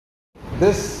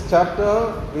This chapter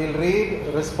we'll read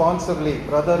responsibly.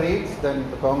 Brother reads, then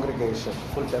the congregation.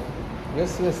 Full chapter.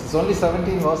 Yes, it's only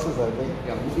 17 verses, I think.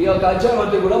 ఈ యొక్క అధ్యాయం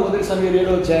అంతా కూడా మొదటి సమయం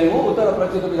 7వ అధ్యాయము ఉత్తర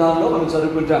ప్రత్యుత విధానంలో మనం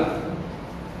చదువుకుంటాం.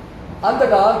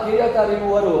 అంతటా కిర్యాతారీము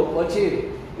వారు వచ్చి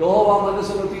యెహోవా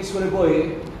మందసమును తీసుకుని పోయి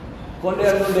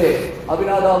కొండల నుండి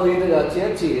అబినాదాబు ఇంటిగా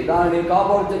చేర్చి దానిని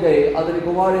కాపాడుటకై అతని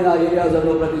కుమారుడైన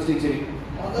ఎలియాజరును ప్రతిష్ఠించి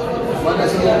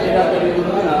మందసము కిర్యాతారీము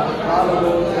నుండిన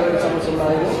కాలంలో 20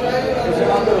 సంవత్సరాలు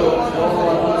ఇశ్రాయేలు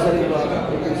యెహోవాను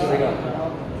అనుసరించుగా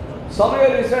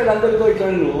సమూయేలు ఇశ్రాయేలు అందరితో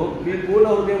ఇట్లను మీ పూర్ణ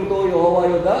హృదయంతో యెహోవా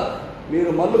యొద్ద మీరు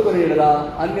మల్లుకొని ఎడల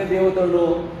అన్య దేవతలను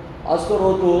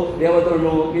అస్తరోతు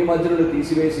దేవతలను మీ మధ్య నుండి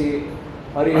తీసివేసి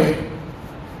మరి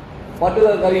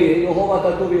పట్టుదల కలిగి యెహోవా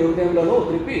తట్టు మీ హృదయంలో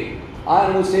త్రిప్పి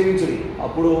ఆయనను సేవించుడి.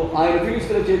 అప్పుడు ఆయన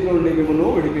ఫిలిష్తీయుల చేతిలో నుండి మిమ్మల్ని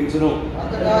విడిపించును.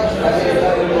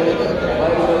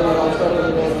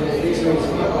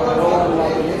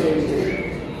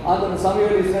 అతను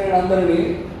సమూయేలు ఇశ్రాయేలు అందరినీ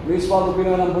మిస్పాకు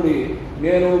పిలువనప్పుడు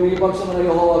నేను మీ పక్షమున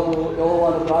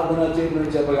యెహోవాను ప్రార్థన చేయమని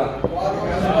చెప్పగా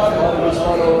వారు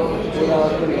మిస్పాలో కూడా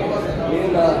అనుకుని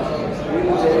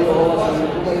వీళ్ళు చేరి యెహోవాను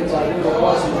ఉపకరించాలి.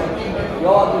 ఉపవాసం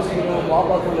యెహోవా దృష్టిలో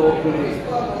పాపకులు ఒప్పుకుని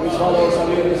మిస్పాలో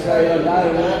సమూయేలు ఇశ్రాయేలు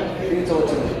న్యాయము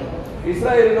తీర్చవచ్చును.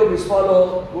 ఇశ్రాయేలులో మిస్పాలో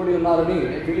కూడి ఉన్నారని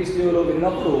ఫిలిష్తీయులు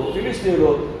విన్నప్పుడు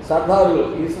ఫిలిష్తీయులు సర్దారులు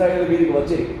ఇశ్రాయేలు మీదికి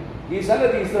వచ్చి ఈ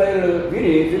సంగతి ఇశ్రాయేలు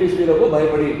విని ఫిలిష్తీయులకు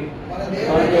భయపడి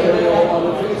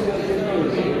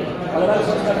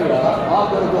ఆ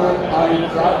కొరకు ఆయన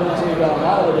ప్రార్థన చేయగా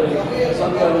మారవదని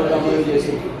సమూయేలు గమనం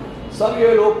చేసి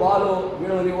సమూయేలు పాలు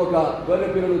విడవని ఒక గొర్రె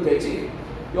పిల్లను తెచ్చి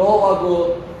యెహోవాకు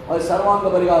అది సర్వాంగ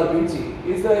బలిగా అర్పించి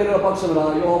ఇశ్రాయేలు పక్షమున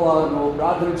యెహోవాను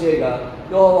ప్రార్థన చేయగా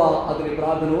యెహోవా అతని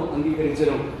ప్రార్థనను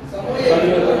అంగీకరించెను.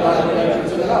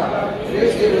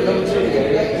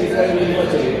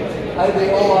 అయితే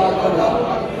యెహోవా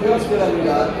ఫిలిష్తీయుల మీద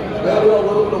వేరుగా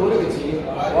ఉరుకులు ఉరికించి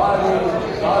వారిని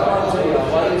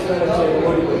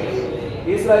ఓడిపోయి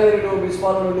ఇశ్రాయేలు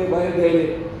మిస్పాల నుండి బయలుదేరి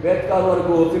బేత్కాల్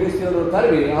వరకు ఫిలిష్తీయులను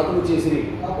తరిమి హతులు చేసి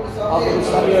అప్పుడు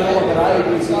సమూయేలు ఒక రాయి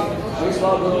తీసి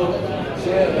మిస్పాకు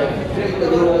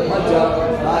మధ్య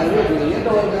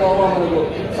ఎంతవరకు యెహోవా మనకు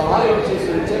సహాయం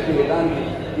చేసి చెప్పి దానికి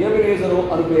ఎబెనెజరు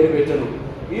అని పేరు పెట్టను.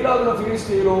 ఈలాగున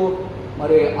ఫిలిష్తీయులు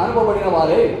మరి అనుభవబడిన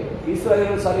వారే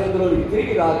ఇశ్రాయేలు సరిహద్దులోకి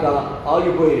తిరిగి రాక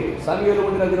ఆగిపోయి సమూయేలు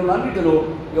ఉండిన దినములన్నిటిలో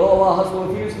యెహోవా హస్తము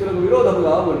ఫిలిష్తీయులకు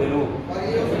విరోధముగా ఉండెను.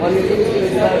 మరియు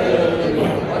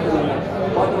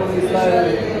పట్టణం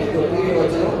ఇశ్రాయేలు తిరిగి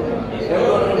వచ్చెను.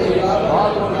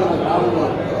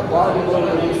 వారి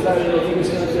ఇశ్రాయేలు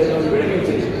ఫిలిష్తీయుల చేతులను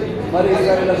విడిపించి మరి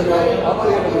ఇశ్రాయేలులో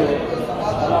అమర్యాదకు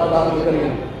సమాధానం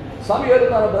కలిగింది. సమూయేలు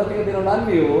తన బ్రతికి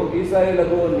దినములన్నీ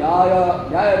ఇశ్రాయేలులకు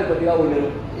న్యాయాధిపతిగా ఉండెను.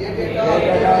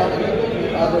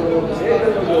 అతడు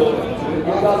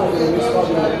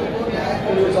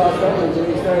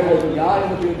ఇశ్రాయేలుకు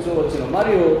న్యాయం తీర్చవచ్చును.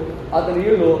 మరియు అతని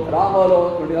ఇల్లు రామాలో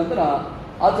ఉండినందున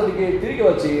అతడికి తిరిగి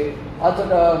వచ్చి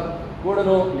అతడ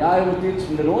కూడాను న్యాయం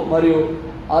తీర్చుకుండెను. మరియు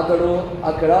అతడు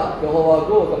అక్కడ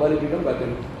యెహోవాకు ఒక బలిపీఠం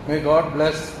కట్టెను. May God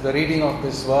bless the reading of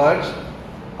this word.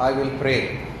 I will pray.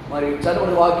 మరి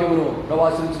చదువుని వాక్యమును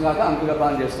ప్రవాసించినాక అంకుగా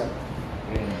ప్రార్థన చేస్తాను.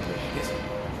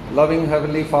 Loving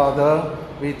Heavenly Father,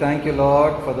 we thank you,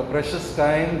 Lord, for the precious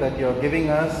time that you are giving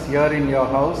us here in your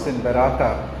house in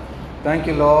Baraka. Thank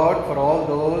you, Lord, for all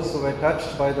those who were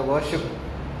touched by the worship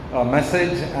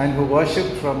message and who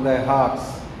worshipped from their hearts.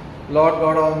 Lord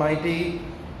God Almighty,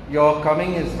 your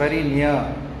coming is very near.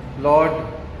 Lord,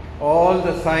 all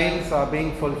the signs are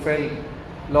being fulfilled.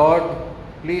 Lord,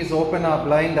 please open our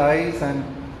blind eyes and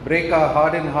break our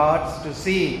hardened hearts to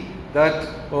see that,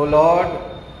 O Lord,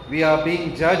 we are being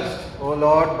judged, O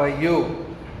Lord, by you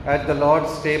at the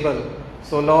Lord's table.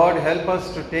 So, Lord, help us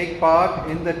to take part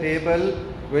in the table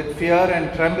with fear and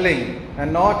trembling and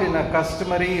not in a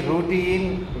customary, routine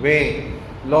way.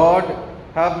 Lord,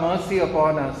 have mercy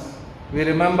upon us. We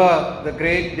remember the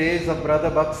great days of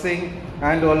Brother Baksing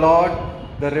and, O Lord,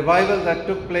 the revival that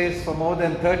took place for more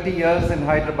than 30 years in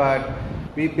Hyderabad.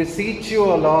 We beseech you,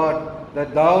 O Lord, that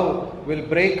thou will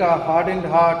break our hardened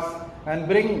hearts and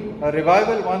bring a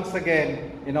revival once again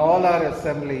in all our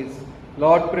assemblies.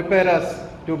 Lord, prepare us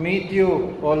to meet you,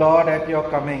 O Lord, at your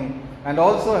coming, and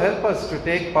also help us to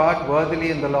take part worthily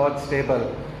in the Lord's table.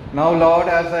 Now, Lord,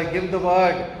 as I give the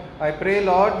word, I pray,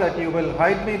 Lord, that you will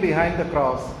hide me behind the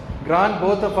cross. Grant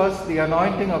both of us the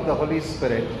anointing of the Holy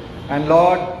Spirit. And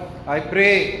Lord, I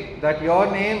pray that your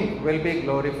name will be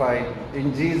glorified. In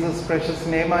Jesus' precious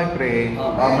name I pray.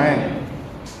 Amen.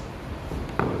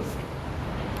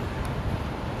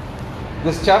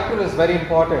 This chapter is very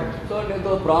important.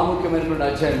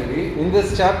 In this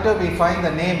chapter we find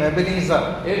the name Ebenezer.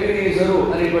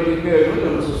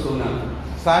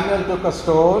 Samuel took a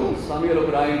stone సమూయేలు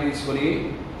ఒక రాయిని తీసుకొని,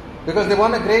 because they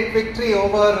won a great victory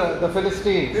over the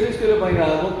Philistines. ఫిలిష్తీయుల పైన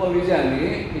గొప్ప విజయాన్ని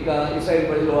ఇక ఇశ్రాయేలు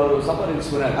ప్రజలు వారు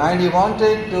సంపాదించుకున్నారు. And he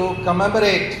wanted to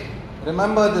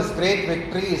remember this great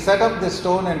victory. He set up this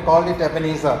stone and called it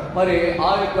Ebenezer. మరి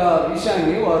ఆ యొక్క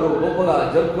విషయాన్ని వారు గొప్పగా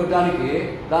జరుపుకోవడానికి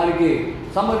దానికి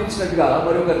సంబంధించినట్టుగా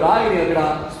మరి ఒక రాయిని అక్కడ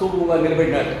స్తూపంగా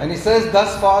నిలబెట్టాడు. And he says, thus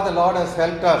far the Lord has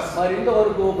helped us. మరి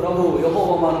ఇంతవరకు ప్రభు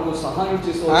యెహోవా మనకు సహాయం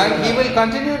చేస్తూ And he will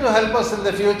continue to help us in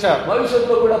the future.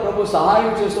 భవిష్యత్తులో కూడా ప్రభు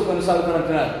సహాయం చేస్తూ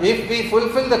కొనసాగుతారంటున్నారు. If we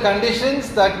fulfill the conditions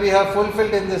that we have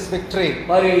fulfilled in this victory.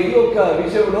 మరి ఈ యొక్క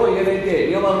విషయంలో ఏదైతే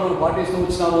నియమాలను మనం పాటిస్తూ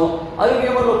వచ్చినామో అదే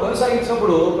నియమాలను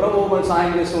కొనసాగించినప్పుడు ప్రభు మనకు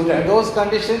సహాయం చేస్తూ ఉంటాడు. Those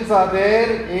conditions are there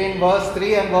in verse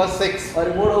 3 and verse 6.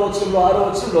 మరి 3వ వచనంలో 6వ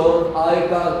వచనంలో ఆ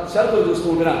యొక్క షరతులు చూస్తూ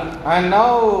ఉంటున్నాం. And now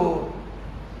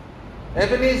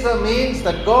Ebenezer means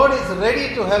that God is ready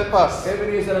to help us.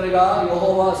 Ebenezer అనగా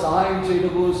యెహోవా సహాయం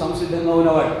చేయుటకు సంసిద్ధంగా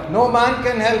ఉన్నవాడు. No man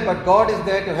can help, but God is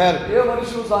there to help. ఏ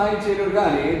మనుషుడు సహాయం చేయలేడు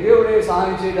కానీ దేవుడే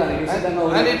సహాయం చేయడానికి సిద్ధంగా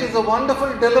ఉన్నాడు. And it is a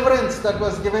wonderful deliverance that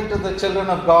was given to the children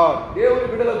of God. దేవుని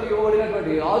బిడ్డలకు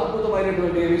ఇవ్వబడినటువంటి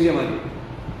అద్భుతమైనటువంటి విజయం అది.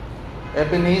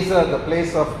 Ebenezer, the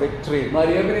place of victory.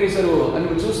 మరి ఎబెనెజరు అని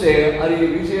చూస్తే అది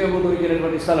విజయము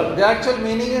దొరికినటువంటి స్థలం. The actual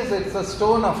meaning is it's a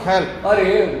stone of help. మరి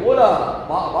మూల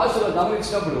భాషలో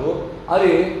గమనించినప్పుడు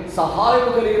అది సహాయం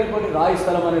కలిగినటువంటి రాయి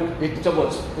స్థలం అని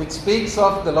చెప్పవచ్చు. It speaks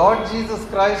of the Lord Jesus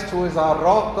Christ, who is our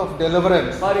rock of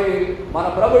deliverance. మరి మన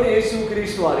ప్రభువు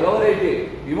యేసుక్రీస్తు వారు ఎవరైతే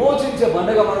విమోచించే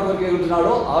బండగా మన కొరకు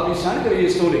ఉంటున్నాడో ఆ విషయాన్ని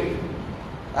తెలియజేస్తుంది.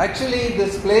 Actually,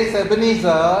 this place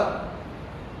Ebenezer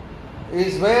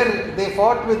is where they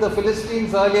fought with the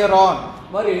Philistines earlier on.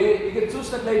 మరి ఇక్కడ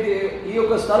చూసినట్లయితే ఈ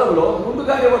యొక్క స్థలంలో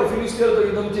ముందుగానే వారు ఫిలిష్తీయులతో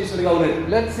యుద్ధం చేసినట్టుగా ఉన్నది.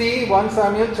 Let's see 1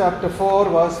 Samuel chapter 4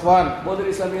 verse 1.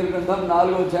 మొదటి సమూయేలు గ్రంథం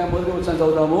 4వ అధ్యాయం మొదటి వచనం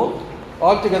చదువుదాము.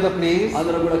 All together please.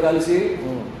 అందరూ కూడా కలిసి.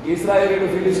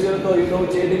 ఇశ్రాయేలీయులు ఫిలిష్తీయులతో యుద్ధం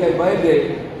చేయడానికి బయలుదేరి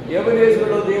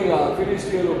ఎబెనెజరులో దిగగా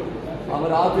ఫిలిష్తీయులు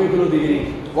మరి ఆఫేకులో దిగి.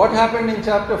 What happened in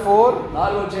chapter 4?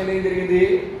 4వ అధ్యాయం ఏం జరిగింది?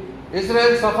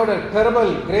 Israel suffered a terrible,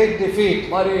 great defeat.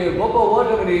 మరి గొప్ప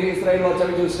ఓటమిని ఇశ్రాయేలు వారు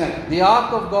చవి చూశారు. The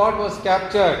ark of God was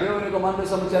captured. దేవుని యొక్క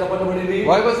మందసం చెరపట్టబడింది.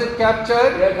 Why was it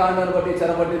captured? ఏ కారణాన్ని బట్టి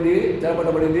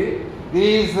చెరపట్టబడింది?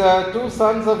 These two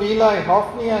sons of Eli,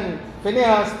 Hophni and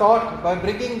Phinehas, thought by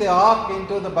bringing the ark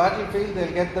into the battlefield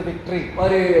they'll get the victory.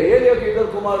 మరి ఏలి యొక్క ఇద్దరు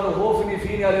కుమారులు హోఫ్ని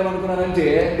ఫీనియాలు ఏమనుకున్నారంటే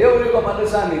దేవుని యొక్క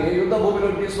మందసాన్ని యుద్ధ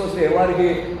భూమిలోకి తీసుకొస్తే వారికి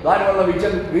దాని వల్ల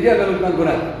విజయం కలుగుతుంది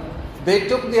అనుకున్నారు. They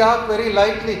took the ark very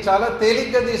lightly. చాలా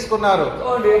తేలిగ్గా తీసుకున్నారు.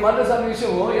 మందసాన్ని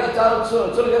విషయం చాలా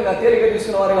చులకనగా తేలిగ్గా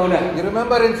తీసుకున్న వారిగా ఉన్నారు. You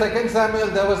remember in 2 Samuel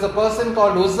there was a person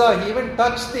called Uzzah. He even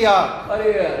touched the ark. మరి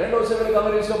 2వ సమూయేలు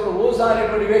గమనించినప్పుడు ఉజ్జా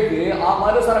అనేటువంటి వ్యక్తి ఆ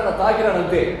మందసాన్ని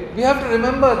తాకినాడంతే. We have to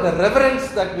remember the reverence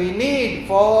that we need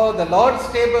for the Lord's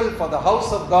table, for the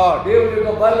house of God. దేవుని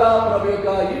యొక్క బల్ల ప్రభు యొక్క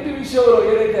ఇంటి విషయంలో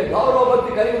ఏదైతే గౌరవ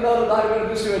భక్తి కలిగి ఉన్నారో దాని మీద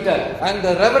దృష్టి పెట్టారు. And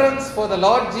the reverence for the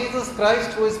Lord Jesus Christ,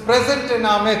 who is present in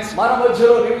our midst. మన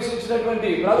మధ్యలో నివసించినటువంటి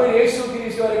ప్రభువు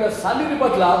యేసుక్రీస్తు వారి యొక్క సన్నిధి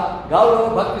పట్ల గౌరవ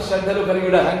భక్తి శ్రద్ధలు కలిగి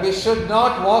ఉండాలి. And we should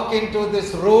not walk into this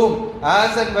room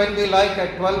as and when we like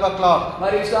at 12 o'clock.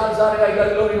 మరి ఇష్టానుసారంగా ఈ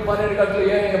గదిలోకి 12 గంటలు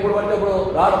ఎప్పుడు పడితే అప్పుడు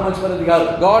రావడం మంచి పద్ధతి కాదు.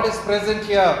 God is present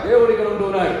here. దేవుడు ఇక్కడ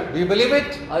ఉంటున్నాడు. Do you believe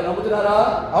it? అది నమ్ముతున్నారా?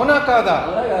 అవునా కాదా?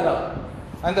 అవునా కాదా?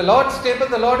 And the Lord's table,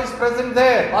 the Lord is present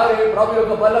there. మరి ప్రభు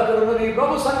యొక్క బల్ల అక్కడ ఉన్నది,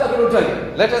 ప్రభు సన్నిధి అక్కడ ఉంటుంది.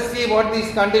 Let us see what these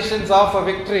conditions are for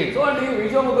victory. చూడండి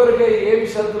విజయము కొరకే ఏ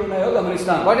షరతులు ఉన్నాయో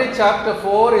గమనిస్తాం. But in chapter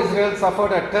 4 Israel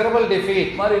suffered a terrible defeat.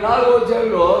 మరి 4వ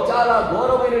అధ్యాయంలో చాలా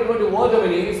ఘోరమైనటువంటి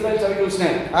ఓటమిని ఇశ్రాయేలు చవి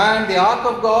చూశారు. And the ark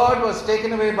of God was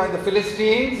taken away by the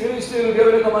Philistines. ఫిలిష్తీయులు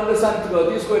దేవుని యొక్క మందసాన్ని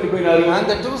తీసుకెళ్ళిపోయినారు. And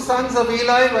the two sons of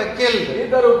Eli were killed.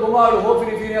 ఇద్దరు కుమారుడు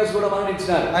హోఫ్ని ఫీనియాస్ కూడా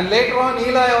మరణించారు. And later on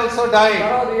Eli also died.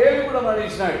 తర్వాత ఏలి కూడా మరణించాడు.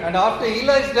 And after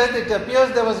Eli's death it appears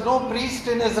there was no priest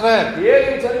in Israel.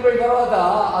 ఏలి చనిపోయిన తర్వాత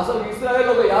అసలు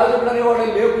ఇశ్రాయేలులో ఒక యాజకుడు అనేవాడు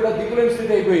లేకుండా దిక్కులేని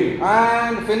స్థితి అయిపోయింది.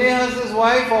 And Phinehas's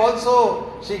wife also,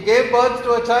 she gave birth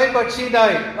to a child but she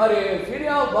died. మరి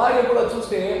ఫినియా భార్య కూడా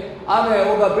చూస్తే ఆమె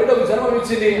ఒక బిడ్డకు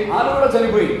జన్మనిచ్చింది, ఆమె కూడా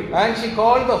చనిపోయింది. And she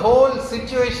called the whole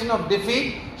situation of defeat,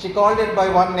 she called it by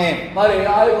one name. మరి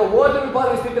ఆ యొక్క ఓటమి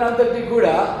పాలన స్థితిని అంతటికి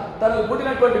కూడా తనకు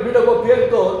పుట్టినటువంటి బిడ్డకు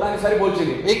పేరుతో దాన్ని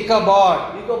సరిపోల్చింది. Ichabod.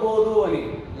 ఇకబోదు అని.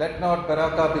 Let not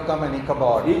Beraka become an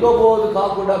Ichabod. ఇకబోదు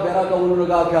కాకుండా బెరాక ఉండును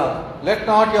గాక. Let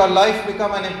not your life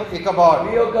become an Ichabod.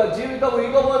 మీ యొక్క జీవితం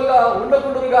ఇకబోదుగా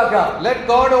ఉండకుండును గాక. Let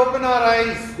God open our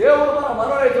eyes. దేవుడు మన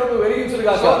మనోనేత్రములను వెలిగించును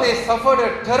గాక. So they suffered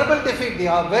a terrible defeat.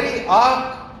 The very ark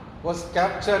was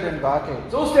captured in battle.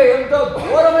 చూస్తే ఎంత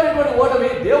ఘోరమైనటువంటి ఓటమి,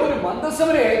 దేవుని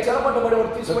మందసమునే చెరపట్టబడి The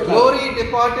తీసుకుపోయారు. glory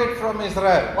departed from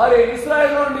Israel. మరి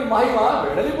ఇశ్రాయేలు నుండి మహిమ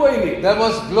వెడలిపోయింది. There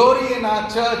was glory in our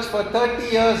church for 30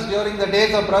 years during the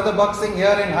days of Brother Boxing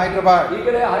here in Hyderabad.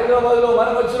 ఇక్కడే హైదరాబాద్ లో మన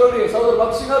మధ్యలోని సోదరు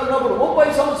భక్తి గారు ఉన్నప్పుడు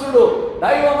 30 సంవత్సరాలు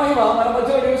దైవ మహిమ మన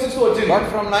మధ్యలో నివసిస్తూ వచ్చింది. But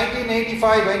from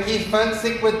 1985 when he fell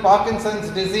sick with Parkinson's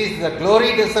disease, the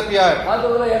glory disappeared.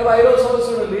 1985వ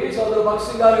సంవత్సరం నుండి సోదరు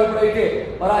భక్తి గారు ఎప్పుడైతే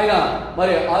మరి ఆయన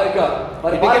మరి ఆ యొక్క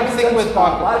మరి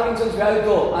పార్కిన్సన్స్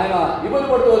వ్యాధితో ఆయన ఇబ్బంది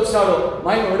పడుతూ వచ్చాడు,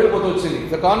 మహిమ వెడలిపోతూ వచ్చింది.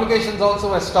 The convocations also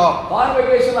were stopped.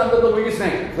 Convocation అంతతో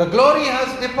ముగిసినాయి. The glory has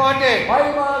departed.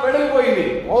 Mahima వెడలిపోయింది.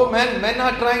 Oh men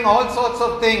are trying all sorts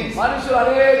of things. మనుషులు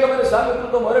అనేకమైన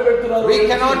సంగతులతో మొరపెడుతున్నారు. We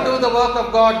cannot do the work of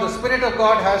God. The Spirit of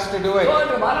God has to do it.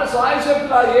 మన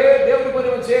సాయశక్తులు ఏ దేవుని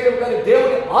పని చేయలేము, కానీ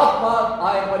దేవుని ఆత్మ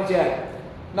ఆయన పని చేయాలి.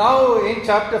 Now in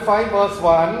chapter 5 verse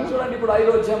 1, చూడండి ఇప్పుడు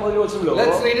 5వ అధ్యాయం మొదటి వచనంలో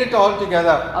let's read it all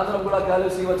together. అందరం కూడా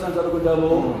కలిసి వచనం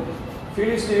చదువుకుంటాము.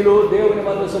 ఫిలిష్తీయులు దేవుని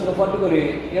మందసమును పట్టుకొని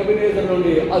ఎబెనెజర్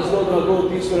నుండి అష్డోదునకు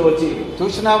తీసుకొని వచ్చి,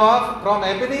 Tushnava from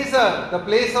Ebenezer, the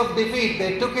place of defeat,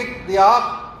 they took the ark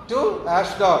to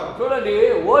Ashdod. చూడండి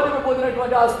ఓటమి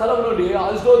పొందినటువంటి ఆ స్థలం నుండి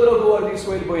అష్డోదునకు వారు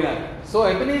తీసుకువెళ్ళిపోయినారు. So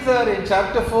Ebenezer in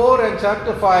chapter 4 and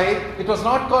chapter 5, it was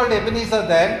not called Ebenezer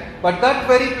then, but that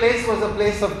very place was a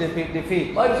place of defeat.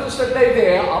 మరి చూసినట్లయితే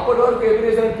అప్పటి వరకు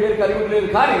ఎబెనెజర్ అని పేరు కలిగి ఉండలేదు,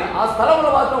 కానీ ఆ స్థలంలో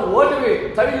మాత్రం ఓటమి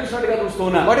చవి చూసినట్టుగా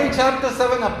చూస్తున్నాం. But in chapter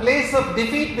 7, a place of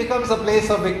defeat becomes a place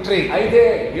of victory. అయితే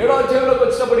 7వ అధ్యాయంలోకి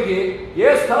వచ్చినప్పటికీ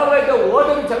ఏ స్థలంలో అయితే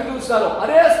ఓటమి చవి చూస్తారో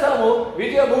అదే స్థలము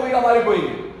విజయ భూమిగా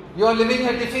మారిపోయింది. You are living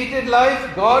a defeated life,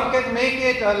 God can make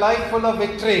it a life full of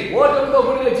victory. ఓటమితో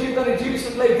కూడిన జీవితాన్ని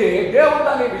జీవిస్తున్నట్లయితే దేవుడు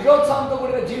దాన్ని విజయోత్సాహంతో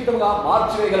కూడిన జీవితంగా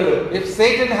మార్చివేయగలడు. If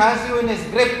Satan has you in his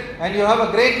grip and you have a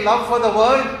great love for the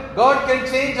world, God can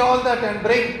change all that and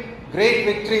bring great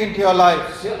victory into your life.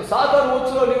 సాతాను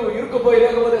ఉచ్చులో నీవు ఇరుక్కుపోయి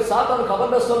లేకపోతే సాతాను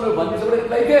కబంధస్థంలో నువ్వు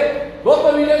బంధించబడినట్లయితే గొప్ప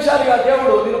విజయశాలిగా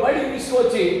దేవుడు నిన్ను బయటికి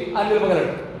తీసుకువచ్చి ఆయన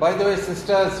నిలపగలడు. By the way,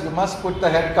 sisters, you must put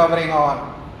the head covering on.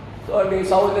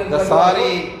 The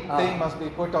sari thing must be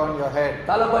put on your head.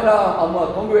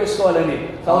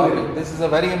 This is a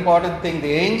very important thing.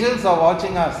 The angels are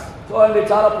watching us.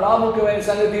 చాలా ప్రాముఖ్యమైన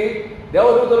సంగతి,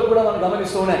 దేవదూతలు కూడా మనం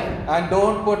గమనిస్తూ ఉన్నాయి. And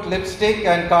don't put lipstick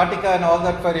and katika and all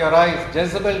that for your eyes.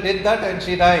 Jezebel did that and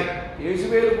she died.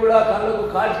 యేసువేలు కూడా కళ్ళకు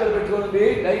కాటికలు పెట్టుకుంది.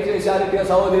 దయచేసి ఆ రీతిగా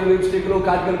సహోదరులు లిప్స్టిక్లు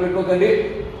కాటికలు పెట్టుకోకండి.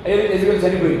 యేసువేలు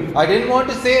చనిపోయింది. I didn't want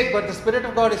to say it, but the Spirit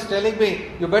of God is telling me,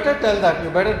 you better tell that.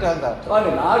 You better tell that.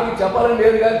 నాకు చెప్పాలని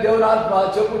లేదు, కానీ దేవుని ఆత్మ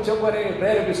చెప్పు అని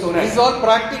ప్రేరేపిస్తున్నాయి. This is all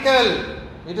practical.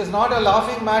 It is not a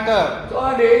laughing matter.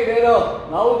 చూడండి, నేను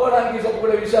నవ్వుకోవడానికి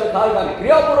చెప్పుకునే విషయాలు కాదు, కానీ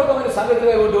క్రియాపూర్వకమైన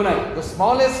సంగతులే ఉంటున్నాయి. The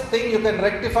smallest thing you can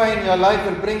rectify in your life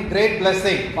will bring great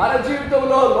blessing. మన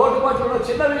జీవితంలో లోటుపాట్లలో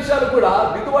చిన్న విషయాలు కూడా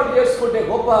దిద్దుబాటు చేసుకుంటే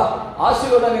గొప్ప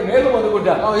ఆశీర్వాదాన్ని మేలు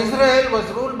పొందుకుంటారు. Now Israel was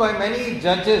ruled by many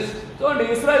judges. చూడండి,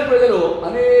 ఇశ్రాయేలు ప్రజలు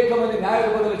అనేక మంది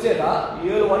న్యాయాధిపతుల చేత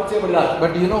ఏలుబడి చేయబడ్డారు.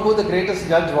 But you know who the greatest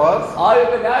judge was? ఆ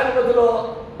యొక్క న్యాయాధిపతులు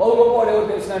బహు గొప్పవాడు ఎవరు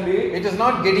తెలుసునండి? It is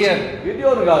not Gideon.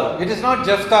 గిద్యోను కాదు. It is not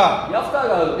Jephthah. యెఫ్తా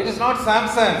కాదు. It is not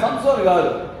Samson. సంసోను కాదు.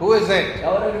 Who is it?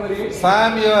 ఎవరండి మరి?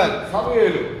 Samuel.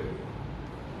 Samuel.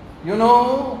 You know,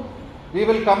 we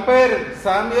will compare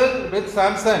Samuel with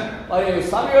Samson. మరి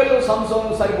సమూయేలు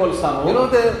సంసోను సరిపోల్స్తాము. You know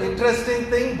the interesting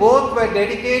thing, both were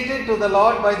dedicated to the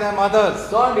Lord by their mothers.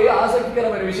 చూడండి,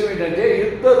 ఆసక్తికరమైన విషయం ఏంటంటే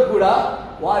ఇద్దరు కూడా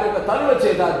వారి యొక్క తల్లుల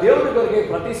చేత దేవుని కొరకే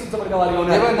ప్రతిష్ఠించబడిన వారిగా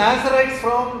ఉన్నారు. They were Nazarites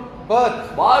from birth.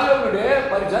 బాల్యం నుండే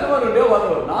మరి జన్మ నుండే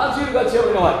వారు నాజీరుగా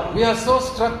చేయబడిన వారు. We are so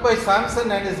struck by Samson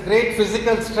and his great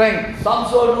physical strength.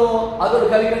 సంసోను అతడు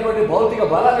కలిగినటువంటి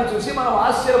భౌతిక బలాన్ని చూసి మనం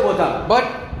ఆశ్చర్యపోతాం. But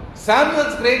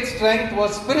Samuel's great strength was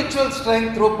spiritual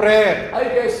strength through prayer.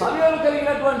 అయితే సమూయేలు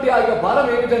కలిగినటువంటి ఆ యొక్క బలం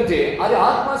ఏమిటంటే అది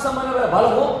ఆత్మ సంబంధమైన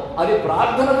బలము, అది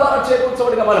ప్రార్థన ద్వారా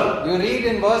చేకూర్చబడిన బలం. You read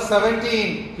in verse 17,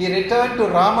 he returned to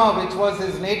Ramah, which was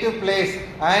his native place,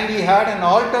 and he had an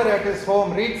altar at his home.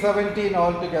 Read 17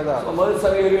 all together. మొదటి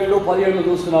సమూయేలు 7:17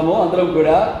 చూస్తున్నాము అందరం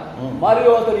కూడా.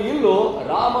 మరియు అతని ఇల్లు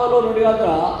రామాలో నుండి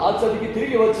అతడికి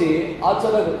తిరిగి వచ్చి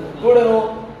అతడు కూడాను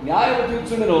న్యాయము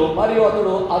తీర్చుండును. మరియు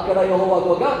అతడు అక్కడ యెహోవాకు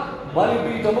ఒక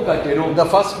బలిపీఠము కట్టెను. The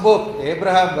first book,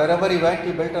 Abraham, wherever he went,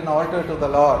 he built an altar to the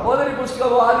Lord. మొదటి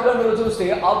పుస్తకం ఆదికాండంలో చూస్తే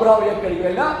అబ్రాహాము ఎక్కడికి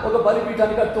వెళ్ళినా ఒక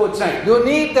బలిపీఠాన్ని కడుతూ వచ్చాడు. You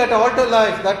need that altar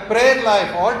life, that prayer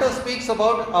life. Altar speaks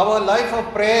about our life of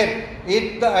prayer in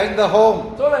the home.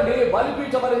 చూడండి,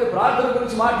 బలిపీఠం అనేది ప్రార్థన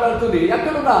గురించి మాట్లాడుతుంది.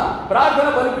 ఎక్కడున్నా ప్రార్థన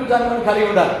బలిపీఠాన్ని మనం కలిగి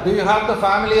ఉండాలి. Do you have the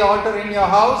family altar in your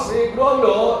house? మీ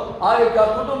గృహంలో ఆ యొక్క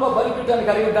కుటుంబ బలిపీఠాన్ని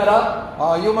కలిగి ఉంటారా?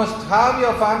 You must have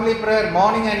your family prayer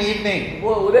morning and evening.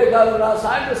 ఉదయకాలంలో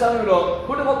సాయంత్రం సమయంలో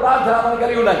కుటుంబ ప్రార్థన మనం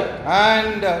కలిగి ఉండాలి.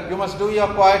 And you must do your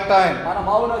quiet time. మన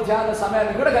మౌన ధ్యాన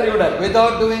సమయాన్ని కూడా కలిగి ఉండాలి.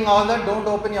 Without doing all that, don't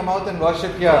open your mouth and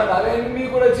worship here. అవన్నీ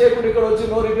కూడా చేయకుండా ఇక్కడ వచ్చి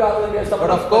నోరిపి ఆరాధన చేస్తాం.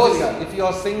 But of course, if you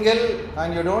are single and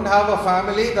you don't have a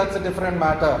family, that's a different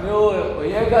matter. నువ్వు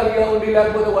ఏకాకిగా ఉండి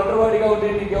లేకపోతే ఒంటరివాడిగా ఉండి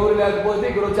నీకు ఎవరు లేకపోతే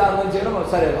ఇక్కడ వచ్చి ఆరాధన చేయడం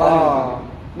సరే.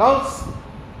 Now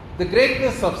the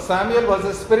greatness of Samuel was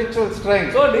his spiritual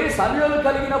strength. చూడండి, సమూయేలు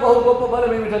కలిగిన బహు గొప్ప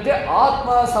బలం ఏమిటంటే ఆత్మ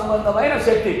సంబంధమైన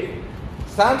శక్తి.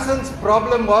 Samson's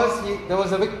problem was there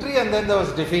was a victory and then there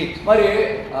was defeat. మరి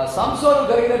సంసోను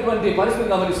కలిగినటువంటి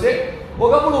పరిస్థితిని గమనిస్తే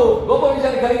ఒకప్పుడు గొప్ప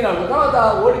విజయాన్ని కలిగినాడు, తర్వాత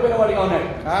ఓడిపోయిన వాడిగా ఉన్నాడు.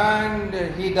 And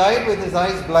he died with his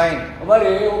eyes blind.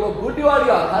 మరి ఒక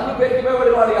గుడ్డివాడిగా కన్ను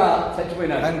పెరిగిపోయేవాడి వాడిగా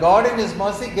చచ్చిపోయినాడు. And God in his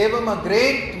mercy gave him a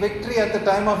great victory at the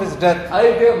time of his death.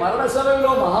 అయితే మరణ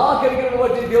సమయంలో మహా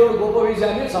కలిగినటువంటి దేవుడు గొప్ప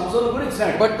విజయాన్ని సంసోను గురించి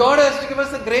ఇచ్చాడు. But God has to give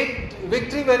us a great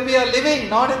victory when we are living,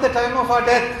 not at the time of our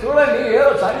death. చూడండి, ఏదో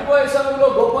చనిపోయే సమయంలో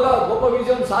గొప్ప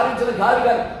విజయం సాధించడం కాదు,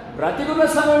 కానీ బ్రతికున్న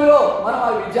సమయంలో మనం ఆ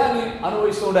విజయాన్ని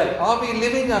అనుభవిస్తూ ఉండాలి. Are we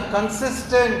living a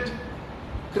consistent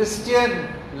Christian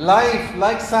life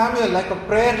like Samuel, like a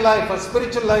prayer life, a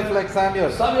spiritual life like Samuel?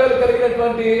 సమూయేలు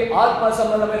కలిగినటువంటి ఆత్మ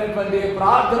సంబంధమైనటువంటి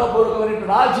ప్రార్థన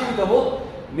పూర్వకమైనటువంటి ఆ జీవితము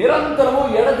నిరంతరము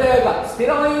ఎడతెగక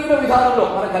స్థిరమైన విధానంలో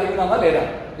మనం కలిగి ఉన్నామా లేదా?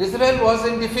 Israel was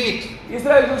in defeat.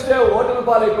 ఇశ్రాయేలు చూస్తే ఓటమి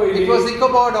పాలైపోయింది. It was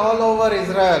Ichabod all over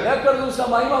Israel. ఎక్కడ చూసినా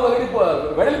మహిమ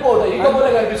వెడలిపోవడం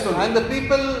ఇకబోలే కనిపిస్తుంది. And the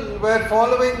people were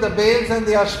following the Baals and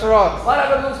the Ashtaroth. మరి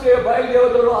అక్కడ చూస్తే బయలు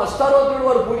దేవతలను అష్టారోతులను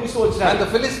వారు పూజిస్తూ వచ్చినారు. And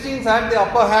the Philistines had the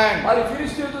upper hand. మరి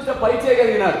ఫిలిష్తీయులు చూస్తే పై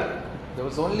చేయగలిగినారు. There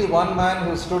was only one man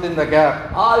who stood in the gap.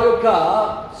 ఆ యొక్క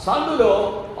సందులో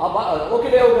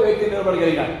ఒకటే ఒక వ్యక్తి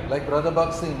నిలబడగలిగాడు. Like Brother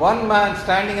Buck Singh, one man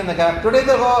standing in the gap. Today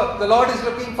the Lord is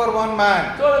looking for one man.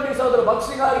 చూడండి సోదరు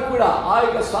భక్తి గారు కూడా ఆ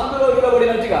యొక్క సందులో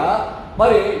నిలబడినట్టుగా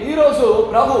మరి ఈ రోజు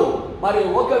ప్రభు మరి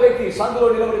ఒక వ్యక్తి సందులో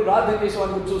నిలబడి ప్రార్థన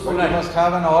చేసేవాడిని చూస్తున్నాడు. You must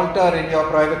have an altar in your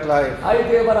private life.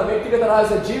 అయితే మన వ్యక్తిగత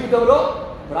రహస్య జీవితంలో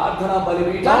ప్రార్థన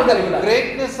బలిపీఠాన్ని కలిగి ఉండాలి. The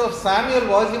greatness of Samuel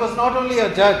was he was not only a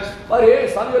judge. మరి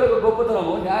సమూయేలు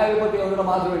గొప్పతనము న్యాయాధిపతిగా ఉండడం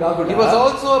మాత్రమే కాకుండా He was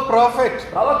also a prophet.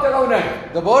 ప్రవక్తగా ఉన్నాడు.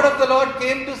 The word of the Lord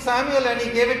came to Samuel and he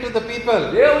gave it to the people.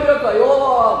 దేవుని యొక్క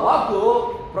యెహోవా వాక్కు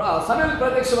సమూయేలుకు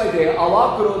ప్రత్యక్షమైతే ఆ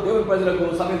వాక్కును దేవుని ప్రజలకు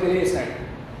సమూయేలు తెలియజేశాడు.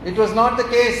 It was not the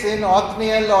case in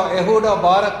Othniel or Ehud or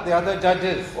Barak, the other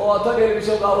judges. అతనియేలు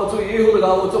విషయం కావచ్చు, ఈహుడు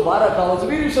కావచ్చు, బారాక్ కావచ్చు,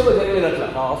 వీరి విషయంలో జరిగేది అట్లా.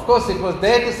 Of course it was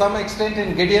there to some extent in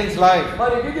Gideon's life.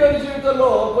 మరి గిదెయోను జీవితంలో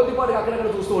కొద్దిపాటి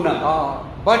అక్కడక్కడ చూస్తూ ఉన్నాం.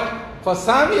 But for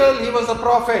Samuel he was a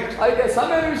prophet. అయితే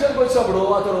సమూయేలు విషయానికి వచ్చినప్పుడు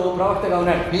అతడు ప్రవక్తగా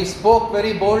ఉన్నాడు. He spoke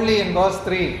very boldly in verse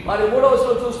 3. మరి 3వ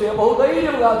వచనం చూస్తే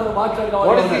బహుధైర్యంగా అతడు మాట్లాడగా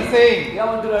What is he saying?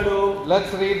 ఏమంటున్నాడు?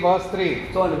 Let's read verse 3.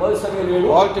 చూడండి, మొదటి సమూయేలు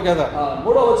 7 all together.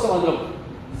 3వ వచనం అందులో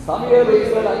సమూయేలు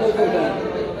ఇశ్రాయేలు అందరికీ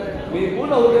మీ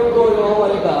పూర్ణ హృదయంతో యెహోవా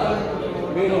యొక్క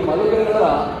మీరు మలుగల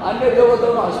అన్య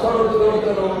దేవతలను అష్టారోతు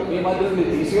దేవతలను మీ మధ్య నుండి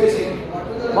తీసివేసి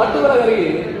పట్టుదల కలిగి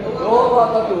యెహోవా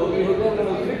తట్టు మీ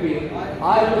హృదయంలో తిరిగి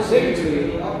ఆయనను సేవించుడి,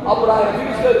 అప్పుడు ఆయన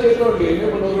ఫిలిష్తీయుల చేతిలో నుండి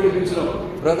మిమ్మల్ని విడిపించును.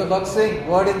 Brother Buck Singh,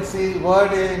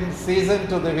 word in season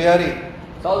to the weary.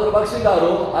 సోదరు భక్తి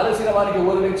గారు అలసిన వారికి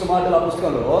ఊరడించు మాటల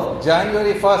పుస్తకంలో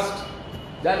January 1st,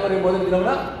 జనవరి 1వ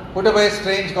దినమున put away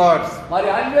strange gods. మరి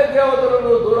అన్య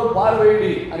దేవతలను దూరం పారవేయండి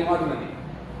అని మాట ఉన్నది.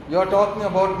 You are talking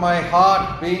about my heart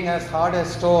being as hard as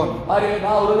stone. మరి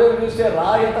నా హృదయం చూస్తే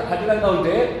రాయి ఎంత కఠినంగా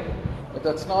ఉంటే. But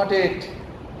that's not it.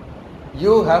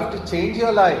 You have to change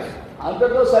your life.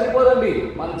 అంతటితో సరిపోదండి,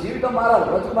 మన జీవితం మారాలి,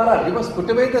 బ్రతుకు మారాలి. You must put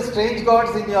away the strange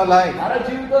gods in your life. మన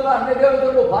జీవితంలో అన్య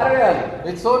దేవతలను పారవేయాలి.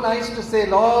 It's so nice to say,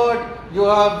 Lord, you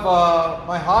have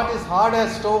my heart is hard as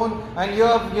stone and you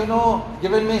have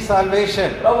given me salvation.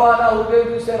 ప్రభువా, నా హృదయం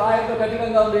చూస్తే రాయి ఎంత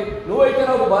కఠినంగా ఉంది, నువ్వైతే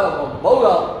నాకు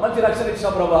బహుగా మంచి రక్షణ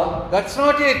ఇచ్చావు ప్రభువా. That's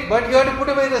not it, but you have to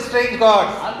put away the strange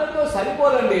gods. అంతటితో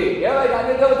సరిపోదండి, ఏవైతే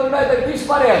అన్య దేవతలు ఉన్నాయో దాన్ని తీసి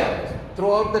పారేయాలి.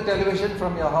 Throw out the television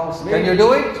from your house. Can you do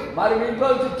it? మరి మీ ఇంట్లో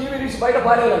టీవీ తీసి బయట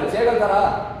పారేయాలి, చేయగలుగుతారా?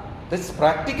 This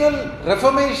practical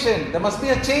reformation. There must be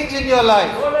a change in your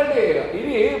life. చూడండి,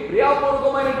 ఇది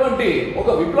ప్రియాపూర్వకమైనటువంటి ఒక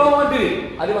విప్లవం వంటిది.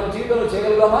 అది మన జీవితంలో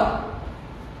చేయగలుగుతామా?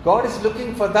 God is looking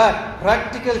for that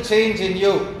practical change in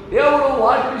you. దేవుడు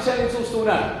వాటి విషయాన్ని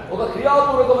చూస్తున్నాడు. ఒక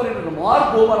క్రియాపూర్వకమైనటువంటి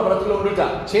మార్పు మన బ్రతుకులో ఉండుట.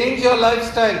 Change your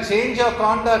lifestyle, change your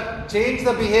conduct, change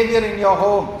the behavior in your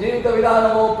home. జీవిత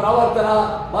విధానము, ప్రవర్తన,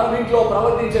 మన ఇంట్లో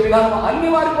ప్రవర్తించే విధానం అన్ని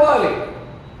మారిపోవాలి.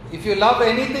 If you love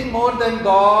anything more than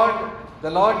God, the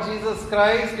Lord Jesus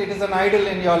Christ, it is an idol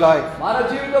in your life. మన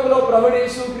జీవితంలో ప్రభువైన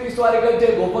యేసుక్రీస్తు వారి కంటే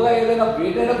గొప్పగా ఏదైనా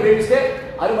ప్రేమిస్తే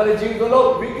అది మన జీవితంలో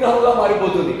విగ్రహంగా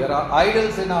మారిపోతుంది. There are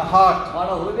idols in our heart. మన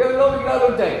హృదయంలో విగ్రహాలు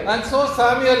ఉంటాయి. And so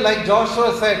Samuel, like Joshua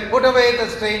said, put away the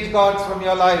strange gods from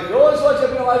your life. యోషువ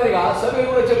చెప్పిన మాదిరిగా సమూయేలు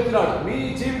కూడా చెప్తున్నాడు, మీ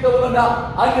జీవితంలో ఉన్న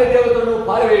అన్య దేవతలను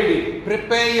పారవేయండి.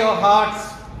 Prepare your hearts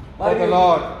for the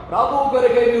Lord. ప్రభువు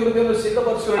కొరకై మీ హృదయాన్ని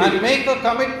సిద్ధపరచుకోండి. And make a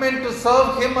commitment to serve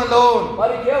him alone.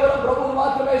 మరి కేవలం ప్రభువును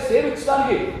మాత్రమే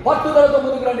సేవించడానికి పట్టుదలతో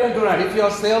ముందుకు రండి అంటున్నాడు. If you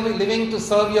are living to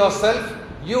serve yourself,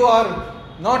 you are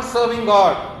not serving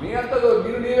God. మీ అంతలో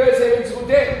మీరు నీవే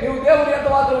సేవించుకుంటే నీవు దేవుని ఎంత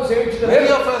మాత్రం సేవించలేవు. Many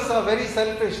of us are very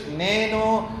selfish. నేను,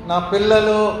 నా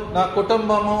పిల్లలు, నా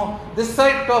కుటుంబము, this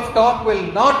side of talk will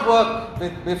not work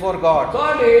before God.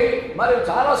 చూడండి, మరి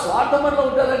చాలా స్వార్థంలో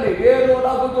ఉంటుందండి. నేను,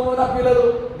 నా కుటుంబం, నా పిల్లలు,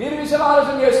 దీని విషయం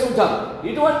ఆలోచన చేస్తుంటాం.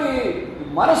 ఇటువంటి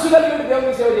మనసు కలిగిన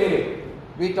దేవుని సేవ చేయలేదు.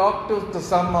 We talked to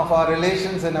some of our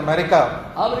relations in America.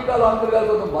 అమెరికాలో అంతర్గాలు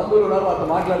కొంత బంధువులు ఉన్నారు, వాళ్ళతో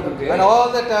మాట్లాడుతుంటే and all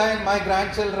the time my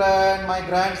grandchildren, my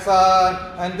grandson,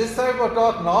 and this type of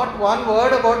talk, not one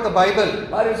word about the Bible.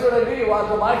 మరి చూడండి,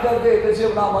 వాళ్ళతో మాట్లాడితే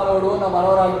ఎంతసేపు నా మనవడు, నా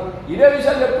మనవరాలు ఇదే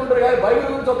విషయాలు చెప్తుంటారు కానీ బైబిల్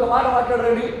గురించి ఒక మాట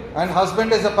మాట్లాడండి. And husband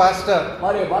is a pastor.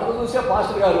 మరి భర్త చూసే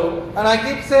పాస్టర్ గారు. And I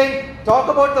keep saying, talk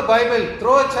about the Bible,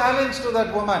 throw a challenge to that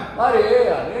woman. మరి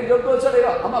నేను చెప్తూ వచ్చాడు,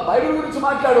 అమ్మ బైబిల్ గురించి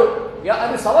మాట్లాడు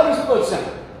అని సవాల్ ఇస్తూ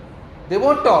వచ్చాను. They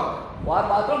won't talk. వారు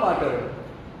మాత్రం మాట్లాడారు.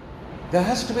 There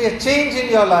has to be a change in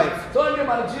your life. చూడండి,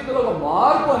 మన జీవితంలో ఒక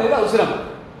మార్పు అనేది అవసరం.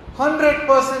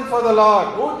 100% for the Lord.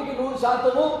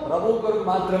 100% ప్రభువు కొరకు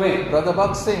మాత్రమే. Brother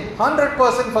Bhakt Singh,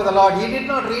 100% for the Lord. He did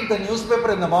not read the newspaper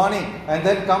in the morning and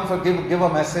then come for give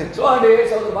a message. చూడండి,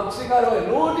 సోదరు భక్త్ సింగ్ గారు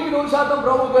 100%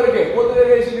 ప్రభువు కొరకే పొద్దునే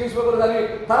లేచి న్యూస్ పేపర్ కానీ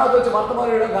తర్వాత వచ్చి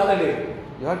వర్తమానం ఇవ్వడం కాదండి.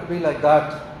 You have to be like that.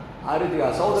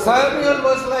 Samuel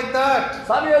was like that.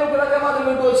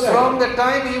 From the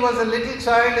time he was a little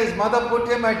child, his mother put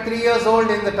him at 3 years old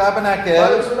in the tabernacle.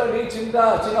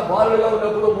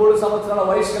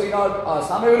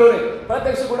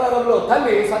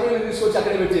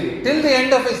 Till the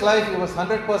end of his life, he was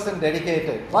 100%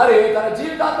 dedicated.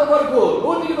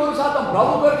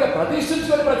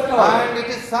 And it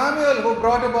is Samuel who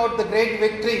brought about the great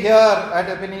victory here at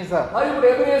Ebenezer.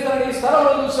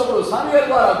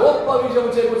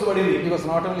 He was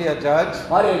not only a judge,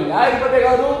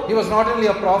 he was not only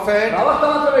a prophet,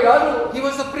 he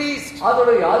was a priest.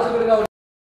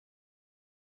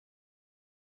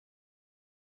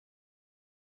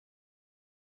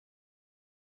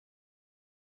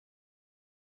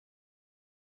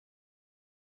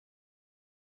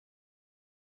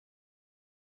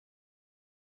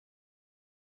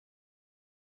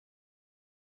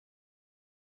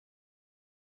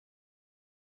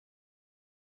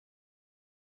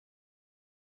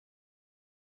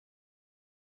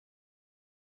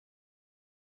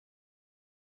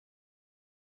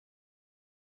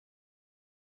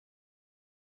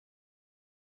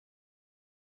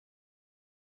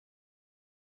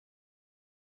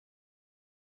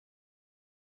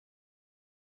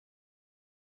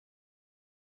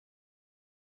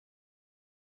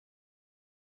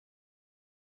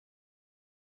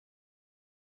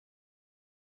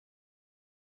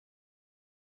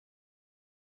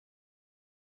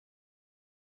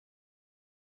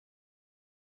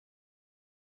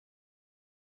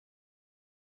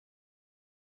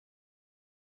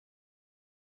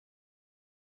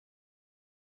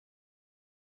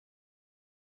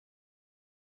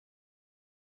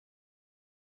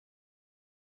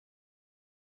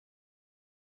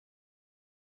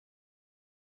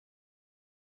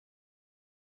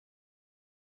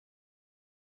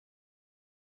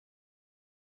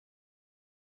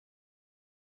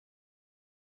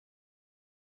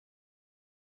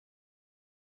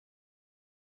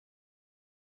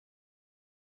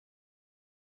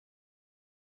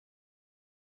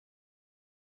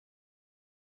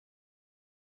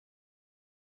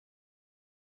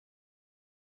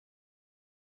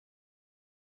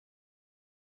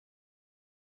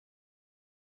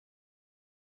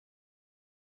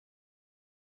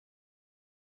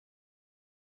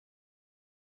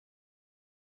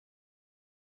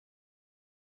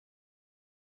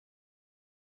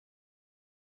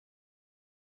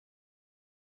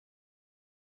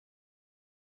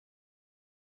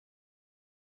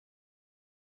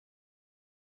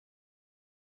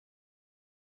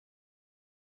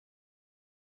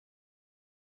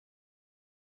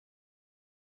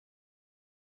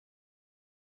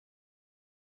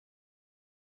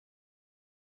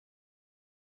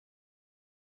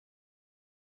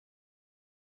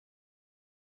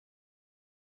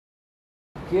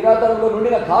 కిరాతనంలో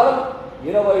నుండిన కాలం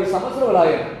 20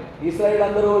 సంవత్సరములాయెను. ఇశ్రాయేలు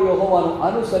అందరూ యెహోవాను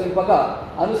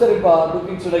అనుసరింప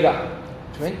దుఃఖించుడగా.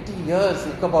 20 years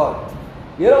Ichabod.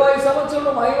 20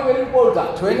 సంవత్సరాలు మహిమ వెలిగిపోవుట.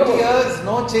 20 years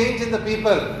no change in the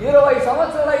people. 20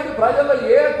 సంవత్సరాలు అయితే ప్రజల్లో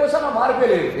ఏ కుసన మార్పు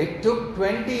లేదు. It took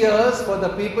 20 years for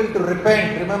the people to repent.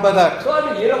 Remember that. So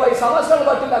 20 సంవత్సరాలు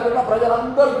పట్టింది అక్కడ ఉన్న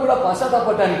ప్రజలందరూ కూడా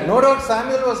పశ్చాత్తాపపడడానికి. No doubt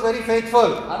Samuel was very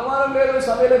faithful. అనుమానం లేదు,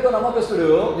 సమూయేలు ఎంతో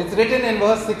నమ్మకస్తుడు. It's written in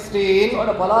verse 16.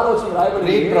 16వ వచనం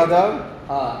రాయబడింది. Read, brother.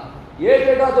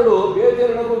 ఏటేటా అతడు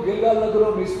బేతేలునకు గిల్గాలునకు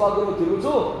మిస్పాకును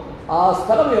తిరుగుచూ ఆ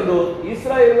స్థలం యందు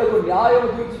ఇశ్రాయేలులకు న్యాయం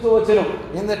తీర్చుతూ వచ్చెను.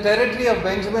 In the territory of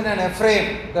Benjamin and Ephraim,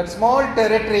 that small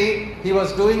territory, he was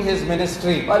doing his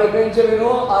ministry. మరి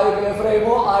బెంజమిను, ఆ యొక్క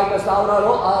ఎఫ్రాయిము, ఆ యొక్క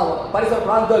స్థావరాలు, ఆ పరిసర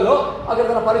ప్రాంతాల్లో అక్కడ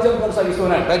తన పరిచయం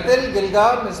కొనసాగిస్తున్నాడు. Bethel,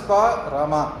 Gilgal, Mizpah,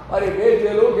 Ramah. మరి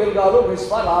బేతేలు, గిల్గాలు,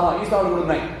 మిస్పా, రామా ఈ స్థావరాలు కూడా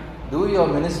ఉన్నాయి. Do your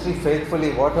ministry faithfully,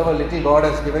 whatever little God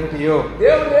has given to you.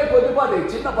 దేవుడే కొద్దిపాటి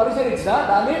చిన్న పరిచయం ఇచ్చినా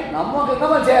దాన్ని నమ్మకంగా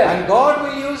మనం చేయాలి. And God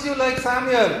will use you like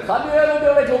Samuel. సమూయేలు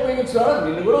దేవుడే ఉపయోగించుకున్నాడు,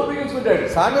 నిన్ను కూడా ఉపయోగించుకుంటాడు.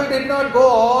 Samuel did not go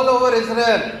all over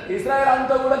Israel. Israel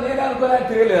అంతా కూడా నేనే అనుకుని ఆయన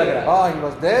తిరగలేదు అక్కడ. He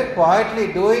was there quietly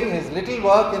doing his little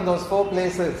work in those 4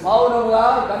 places. మౌనంగా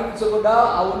కనిపించకుండా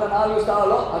ఆ ఉన్న 4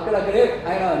 స్థలాల్లో అక్కడక్కడే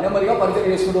ఆయన నెమ్మదిగా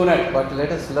పరిచయం చేసుకుంటూ ఉన్నాడు. But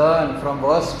let us learn from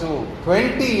verse 2.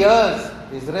 20 years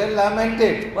Israel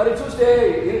lamented. మరి చూస్తే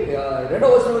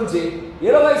 2వ వచనం నుంచి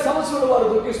 20 సంవత్సరాలు వారు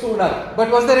దుఃఖిస్తూ ఉన్నారు. But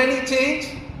was there any change?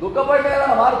 దుఃఖపడే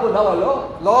మార్పు ఉందా వాళ్ళు?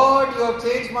 Lord, you have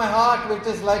changed my heart, which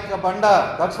is like a banda.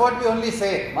 That's what we only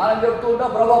say. మనం చెప్తూ ఉంటాం,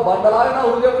 ప్రభా బండలాగా నా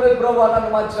హృదయం లేదు ప్రభా, నన్ను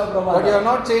మార్చిన ప్రభా. But you have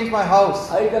not changed my house.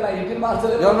 అయితే నా ఇంటిని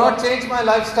మార్చలేదు. You have not changed my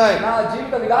lifestyle. నా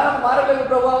జీవిత విధానం మారలేదు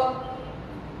ప్రభా.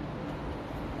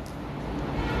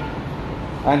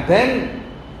 And then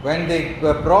when they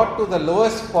were brought to the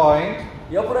lowest point,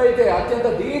 ఎప్పుడైతే అత్యంత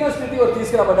దీన స్థితి వారు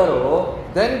తీసుకురాబడ్డారో,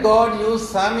 then God used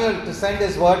Samuel to send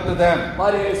his word to them.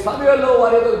 మరి సమూయేలు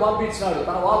వారి ఎదుగు పంపించాడు,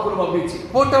 తన వాక్కును పంపించి,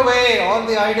 Put away all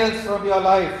the idols from your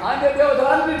life. అంటే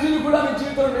దేవతలన్నిటిని కూడా మీ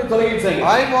జీవితం నుండి తొలగించండి.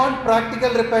 I want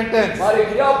practical repentance. మరి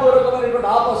క్రియాపూర్వకమైనటువంటి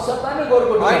ఆ పశ్చాత్తాన్ని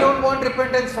కోరుకుంటున్నాను. I don't want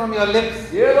repentance from your lips.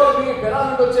 ఏదో మీ పెదాల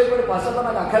నుండి వచ్చేటువంటి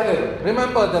పశ్చాత్తానం నాకు అక్కర్లేదు.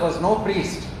 Remember, there was no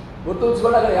priest.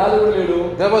 గుర్తుంచుకోండి, అక్కడ యాజకుడు లేడు,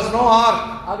 There was no ark.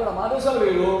 అక్కడ మందసం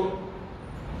లేదు,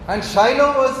 And Shiloh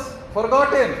was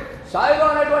forgotten. షాయిలో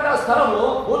అనేటువంటి ఆ స్థలము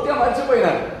పూర్తిగా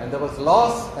మర్చిపోయినారు. And there was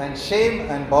loss and shame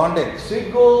and bondage.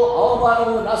 సిగ్గు,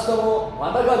 అవమానము, నష్టము,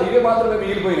 బంధకాలు ఇవి మాత్రమే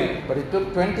మిగిలిపోయినాయి. But it took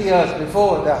 20 years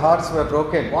before their hearts were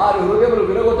broken. వారి హృదయములు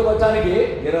విరగొట్టవచ్చానికి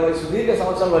 20 సుదీర్ఘ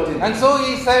సంవత్సరాలు పట్టింది. And so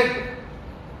he said,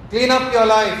 clean up your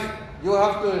life. You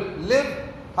have to live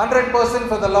 100%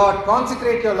 for the Lord.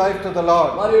 Consecrate your life to the Lord.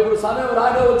 మరి ఇప్పుడు సమయం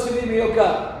రానే వచ్చింది, మీ యొక్క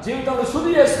జీవితంలో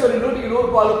శుద్ధి చేసుకొని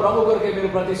 100% ప్రభు కొరకే మీరు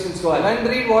ప్రతిష్ఠించుకోవాలి. And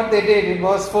read what they did in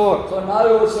verse 4. So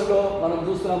 4వ వచనంలో మనం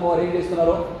చూస్తున్నాము వారు ఏం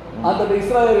చేస్తున్నారు. అంతటి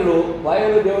ఇశ్రాయేలులు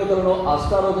బయలు దేవతలను,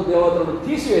 అష్టారోతు దేవతలను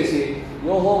తీసివేసి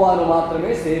యెహోవాను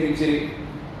మాత్రమే సేవించిరి.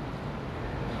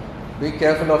 Be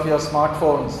careful of your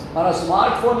smartphones. మన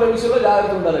స్మార్ట్ ఫోన్ల విషయంలో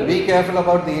జాగ్రత్త ఉండాలి. Be careful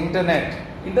about the internet.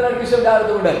 Internet విషయం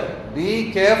జాగ్రత్త ఉండాలి. Be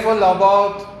careful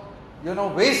about,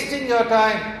 wasting your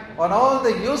time on all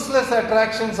the useless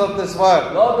attractions of this world.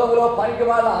 లోకంలో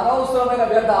పనికిమాలిన అనవసరమైన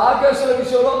వ్యర్థ ఆకర్షణల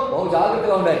విషయంలో బహు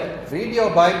జాగ్రత్తగా ఉండాలి. Read your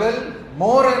Bible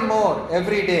more and more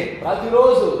every day.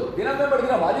 ప్రతిరోజు దినం వెంబడి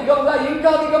దినం అధికంగా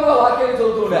ఇంకా అధికంగా వాక్యాన్ని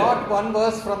చదువుతూ ఉండాలి. Not one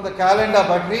verse from the calendar,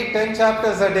 but read 10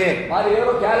 chapters a day. మరి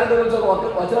ఏదో క్యాలెండర్ నుంచి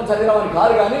ఒక వచనం చదివామని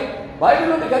కాదు, కానీ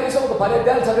బైబిల్ నుండి కనీసం ఒక 10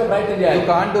 అధ్యాయాలు చదివే ప్రయత్నం చేయాలి.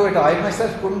 You can't do it. I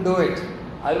myself couldn't do it.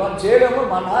 అది మనం చేయలేము,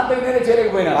 మా నాన్న నేనే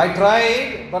చేయలేకపోయినా. I tried,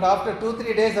 but after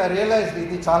 2-3 days I realized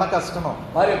ఇది చాలా కష్టము.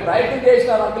 మరి ప్రయత్నం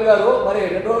చేసినారు అంకుల్ గారు, మరి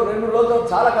 2 రోజులు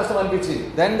చాలా కష్టం అనిపించింది.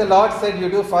 Then the Lord said, you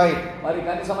do 5. మరి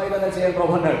కనీసం 5 చేయాలి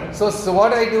ప్రభు అన్నాడు. So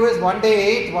what I do is one day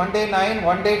 8, one day 9,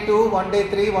 one day 2, one day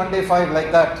 3, one day 5,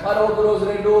 like that. మరి ఒక రోజు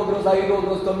 2, ఒక రోజు 5, ఒక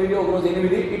రోజు 9, ఒక రోజు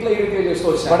 8 ఇట్లా ఈ రీతిగా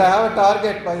చేసుకోవచ్చు. But I have a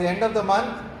target. By the end of the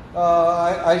month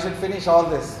I should finish all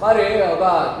this. మరి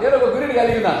నేను ఒక గురిని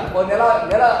కలిగి ఉన్నా, ఒక నెల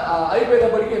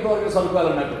అయిపోయేటప్పటికి ఇంతవరకు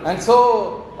చదువుకోవాలన్నట్టు. And so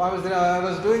I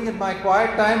was doing in my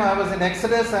quiet time. I was in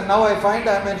Exodus, and now I find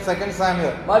I am in 2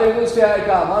 Samuel. మరి చూస్తే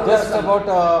Just about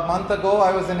a month ago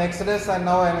I was in Exodus, and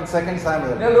now I am in 2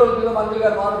 Samuel. నెల రోజుల క్రితం మంత్రి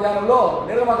గారు మానవ ధ్యానంలో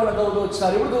నిర్గమాకాండం చదువుతూ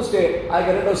వచ్చినారు. ఇప్పుడు చూస్తే ఆ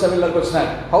 2వ సమయంలోకి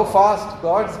వచ్చినారు. How fast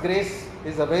God's grace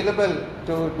is available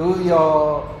to do your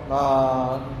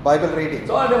Bible reading.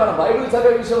 So అంటే మన బైబిల్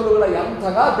చదివే విషయంలో కూడా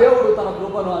ఎంతగా దేవుడు తన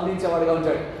కృపను అందించేవాడిగా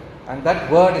ఉంటాడు. And that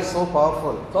word is so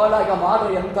powerful. So ఆ యొక్క మాట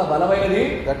ఎంత బలమైనది.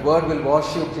 That word will wash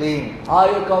you clean. ఆ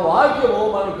యొక్క వాక్యము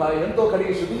మనకు ఎంతో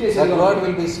కడిగి శుద్ధి చేసేది. That word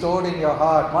will be stored in your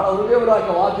heart. మన హృదయంలో ఆ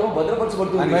యొక్క వాక్యం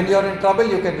భద్రపరచబడుతుంది. And when you are in trouble,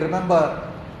 you can remember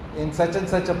in such and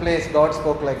such a place God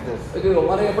spoke like this. ఇదిగో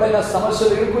మనం ఎప్పుడైనా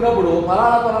సమస్యలు ఎదుర్కొన్నప్పుడు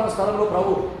పలానా స్థలంలో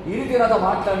ప్రభు ఈ రీతి నాతో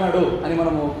మాట్లాడినాడు అని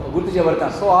మనము గుర్తు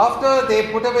చేయబడతాం. So after they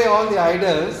put away all the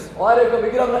idols, వారి యొక్క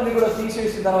విగ్రహాలన్నీ కూడా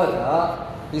తీసేసిన తర్వాత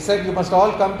he said, you must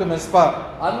all come to Mizpah.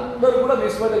 అందరూ కూడా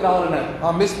మిస్పాకి రావాలన్నారు.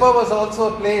 Mizpah was also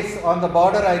a place on the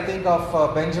border, I think, of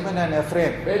Benjamin and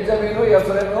Ephraim. బెంజమిను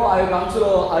ఎఫ్రాయిము ఆ యొక్క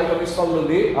అంచులో ఆ యొక్క మిస్పాలో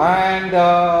ఉంది. And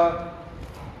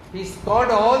he's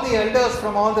called all the elders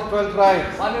from all the 12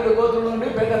 tribes. 12 గోత్రుల నుండి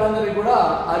పెద్దలందరినీ కూడా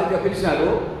ఆ రీతిగా పిలిచారు.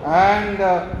 And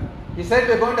he said,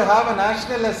 we're going to have a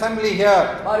national assembly here.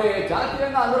 మరి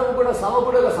జాతీయంగా అందరూ కూడా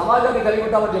సమకూడిన సమాజాన్ని కలిగి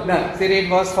ఉంటామని చెప్పారు. See, read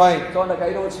verse 5. చూడండి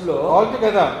 5వ వచనంలో All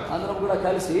together. అందరం కూడా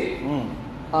కలిసి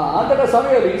అంతటా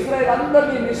సమయంలో ఇశ్రాయేలు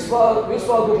అందరినీ మిస్పాకు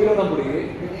పిలిచినప్పుడు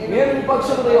నేను మీ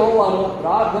పక్షమున యెహోవాను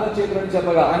ప్రార్థన చేతులని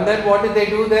చెప్పగా. And then what did they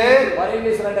do there? వారు ఏం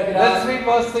చేశారంటే అక్కడ Let's read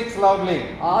verse 6 loudly.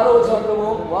 6వ వచనము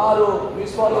వారు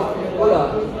మిస్పాలో కూడా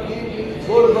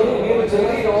కూడుకొని నీరు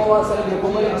చేరి యెహోవా సన్నిధిని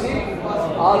కుమ్మరించి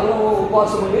ఆ దినము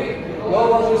ఉపవాసం ఉండి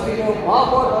యెహోవా దృష్టికి మా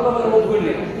పాపములను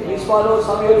ఒప్పుకొని మిస్పాలో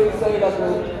సమయంలో ఇశ్రాయేలుకు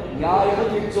న్యాయము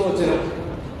తీర్చవచ్చును.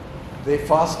 They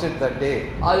fasted that day.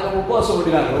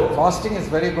 Fasting is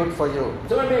very good for you.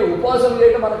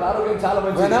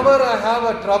 Whenever I have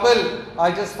a trouble, I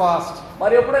just fast.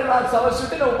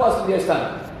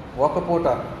 Oka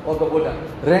pota.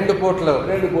 Rendu potlu.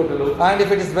 And if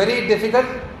it is very difficult,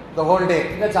 the whole day.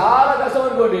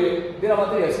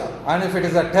 And if it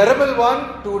is a terrible one,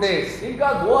 2 days.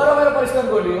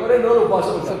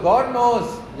 So God knows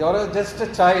you are just a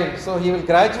child, so He will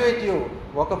graduate you.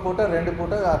 Oka puta, rendu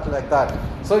puta, like that.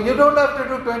 So you don't have to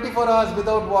do 24 hours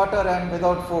without water and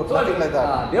without food, nothing like that.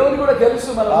 దేవుని కూడా తెలుసు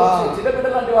మన చిన్న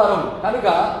బిడ్డలాంటి వారం కనుక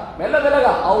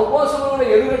మెల్లమెల్లగా ఆ ఉపవాసం కూడా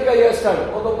ఎదురుగా చేస్తాడు.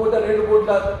 ఒక పూట రెండు పూట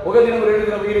ఒక దినం రెండు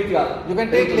దినం ఈ రీతిగా. You can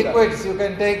take liquids, you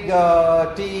can take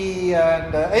tea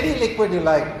and any liquid you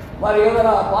like. మరి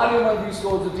ఏదైనా పానీయం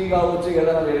తీసుకోవచ్చు, టీ కావచ్చు,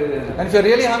 ఏదైనా వేరేది. And if you're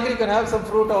really hungry, you can have some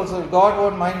fruit also. God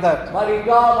won't mind that. మరి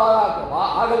ఇంకా బాగా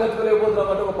ఆకలి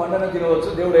ఎత్తుకోలేకపోతున్నప్పుడు ఒక పండుగ తినవచ్చు,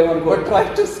 దేవుడు ఏమనుకోడు. But try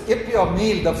to skip your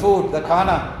meal, the food, the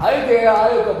khana. అయితే ఆ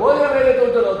యొక్క భోజనం ఏదైతే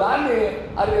ఉంటుందో దాన్ని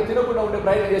అది తినకుండా ఉండే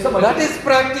ప్రయత్నం చేస్తాం. That is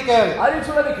practical. అది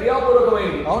చూడండి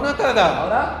క్రియాపూర్వకమైనది. అవునా కదా?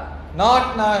 అవునా? Not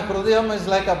hrudayam is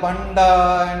like a banda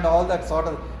and all that sort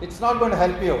of. It's not going to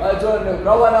help you. చూడండి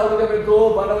ప్రభు నా హృదయం ఎంతో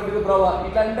బండవంటిది ప్రభు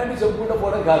ఇట్లాంటి చెప్పుకుంటూ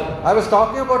పోవడం కాదు. I was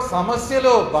talking about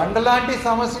సమస్యలు, బండలాంటి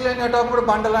సమస్యలు అనేటప్పుడు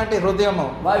బండలాంటి హృదయము.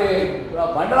 మరి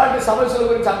బండలాంటి సమస్యల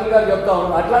గురించి అందరూ గారు చెప్తా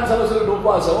ఉన్నాం. అట్లాంటి సమస్యలు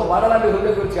ఉపవాసం, బండలాంటి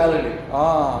హృదయం గురించి కాదండి.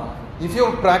 If you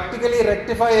practically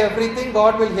rectify everything,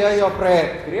 God will hear your prayer.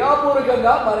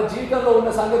 క్రియాపూర్వకంగా మన జీవితంలో ఉన్న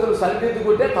సంగతులు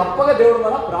సరిదిద్దుకుంటే తప్పక దేవుడు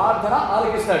మన ప్రార్థన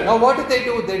ఆలకిస్తాడు. Now what did they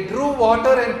do? They drew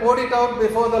water and poured it out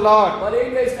before the Lord. మరి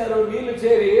ఏం చేశారు? నీళ్లు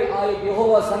చేరి ఆ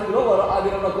యెహోవా సన్నిధిలో వారు ఆ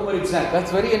దినంలో కుమ్మరించారు.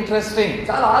 That's very interesting.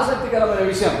 చాలా ఆసక్తికరమైన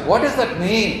విషయం. What does that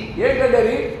mean? ఏంటంటే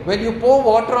అది when you pour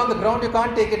water on the ground, you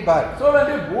can't take it back.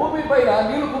 చూడండి భూమిపైన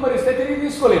నీళ్లు కుమ్మరిస్తే తిరిగి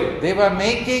తీసుకోలేరు. They were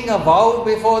making a vow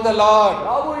before the Lord.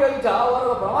 ప్రభు ఎదుట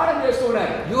వారు ప్రమాణం చేస్తున్నారు.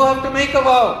 You have to make a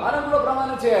vow. మనం కూడా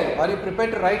ప్రమాణం చేయాలి. Are you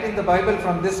prepared to write in the Bible,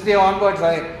 from this day onwards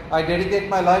I dedicate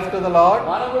my life to the Lord?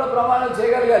 మనం కూడా ప్రమాణం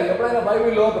చేయగలగాలి. ఎప్పుడైనా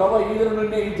బైబిల్లో ప్రభు ఈ దినం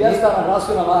నుండి ఇది చేస్తానని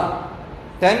రాసుకున్నామా?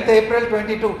 10th April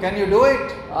 22. Can you do it?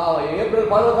 April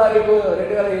 10వ తారీఖు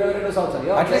 2022 సంవత్సరం.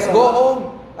 At least go home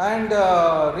and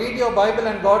read your Bible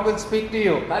and God will speak to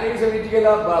you. కనీసం ఇంటికి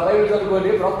వెళ్ళి బైబిల్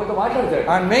చదువుకోండి, ప్రభువుతో మాట్లాడతాడు.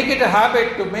 And make it a habit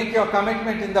to make your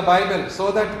commitment in the Bible, so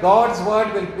that God's word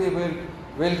will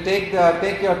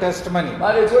take your testimony.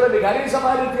 మరి చూడండి కనీసం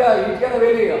ఆ రీతిగా ఇంటికైనా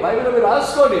వెళ్ళి బైబిల్ మీరు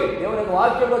రాసుకోండి. దేవుని యొక్క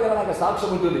వాక్యంలో నాకు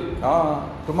సాక్ష్యం ఉంటుంది.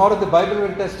 Tomorrow the Bible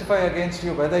will testify against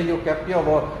you whether you kept your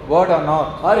word or not.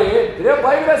 మరి రేపు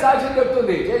బైబిల్ సాక్ష్యం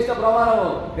చెప్తుంది చేసిన ప్రమాణం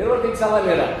నిర్వర్తించామా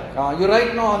లేదా. You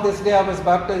right now on this day I was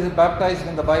baptized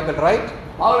in the Bible, right?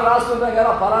 మామూలు రాసుకుంటాం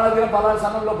కదా, పలానా దినం పలానా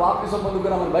సమయంలో బాప్తిసం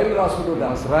పొందుకున్నామని బైబిల్ రాసుకుంటుంటాం.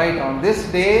 That's right. On this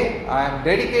day I am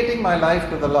dedicating my life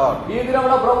to the Lord. ఈ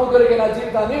దినంలో ప్రభువు కొరకు నా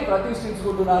జీవితాన్ని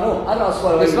ప్రతిష్ఠించుకుంటున్నాను అని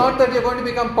రాసుకోవాలి. It's not that you're going to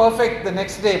become perfect the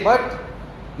next day, but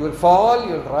you'll fall,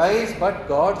 you'll rise, but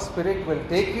God's Spirit will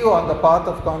take you on the path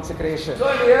of consecration. So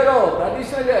ఏదో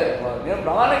ప్రతిష్ఠ నేను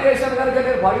ప్రమాణం చేశాను కనుక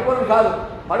నేను పడిపోవడం కాదు,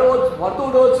 పడుతూ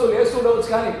ఉండవచ్చు, లేస్తూ ఉండవచ్చు,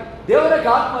 కానీ దేవుని యొక్క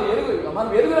ఆత్మ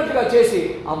మనం ఎరుగునట్టుగా చేసి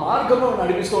ఆ మార్గంలో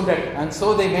నడిపిస్తూ ఉంటాడు. And so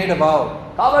they made a vow.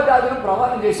 కాబట్టి ఆ దినం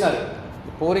ప్రమాణం చేశారు.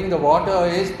 Pouring the water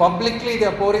is publicly, they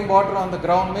are pouring water on the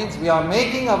ground, means we are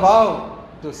making a vow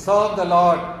to serve the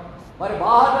Lord. మరి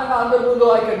బాహటంగా అందరి ముందు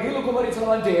ఆ యొక్క నీళ్లు కుమరించడం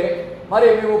అంటే మరి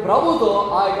మేము ప్రభుతో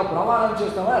ఆ యొక్క ప్రమాణం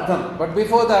చేస్తామని అర్థం. But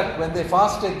before that, when they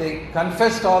fasted, they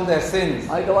confessed all their sins.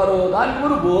 అయితే వారు దాని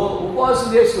మునుపు ఉపవాసం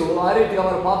చేస్తూ ఆ రీతిగా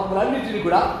వారి పాపములన్నిటిని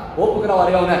కూడా ఒప్పుకున్న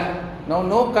వారిగా ఉన్నారు. Now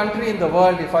no country in the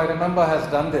world, if I remember, has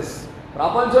done this.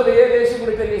 ప్రపంచంలో ఏ దేశం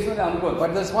కూడా ఇట్లా చేసిందని అనుకోను.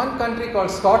 But there's one country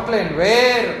called Scotland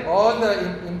where all the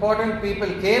important people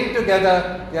came together.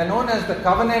 They are known as the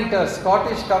Covenanters,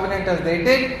 Scottish Covenanters. They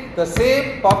did the same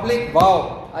public vow.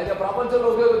 అయితే ప్రపంచంలో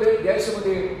ఒక దేశం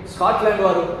ఉంది స్కాట్లాండ్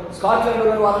వారు. స్కాట్లాండ్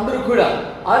వాళ్ళందరూ కూడా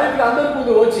ఆ రీతిగా అందరి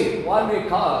ముందు వచ్చి వారిని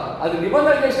అది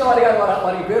నిబంధన చేసిన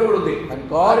వారికి పేరు కూడా ఉంది.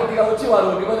 ఆ రీతిగా వచ్చి వారు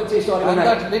నిబంధన చేసిన వారు. And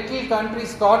that little country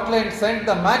Scotland sent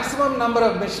the maximum number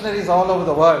of missionaries all over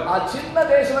the world. ఆ చిన్న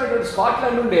దేశమైనటువంటి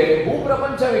స్కాట్లాండ్ నుండి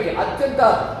భూప్రపంచానికి అత్యంత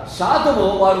శాతము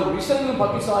వారు మిషనరీలు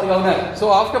పంపించిన వారిగా ఉన్నారు. So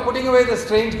after putting away the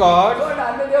strange god,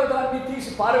 అన్ని దేవతలన్నీ తీసి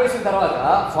పారవేసిన తర్వాత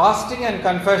fasting and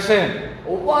confession,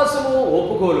 ఉపవాసము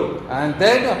ఒప్పుకోలు, and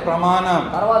then a pramanam,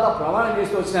 తర్వాత ప్రమాణం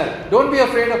చేస్తూ వచ్చినారు. Don't be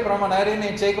afraid of pramanam. అరే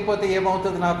నేను చేయకపోతే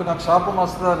ఏమవుతుంది, నాకు శాపం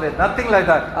వస్తుందో లేదు. Nothing like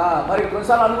that. మరి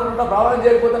కొన్నిసార్లు అనుకుంటున్నా ప్రమాణం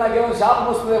చేయకపోతే నాకేమో శాపం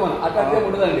వస్తుందేమో. అట్లా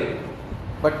ఉండదండి.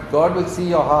 But God will see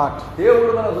your heart.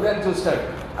 దేవుడు మన హృదయాన్ని చూస్తాడు.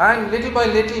 And little by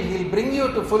little He'll bring you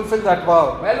to fulfill that vow.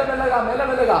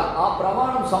 మెల్లమెల్లగా ఆ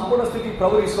ప్రమాణం సంపూర్ణ స్థితికి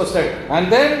ప్రభు తీసుకొస్తాడు. And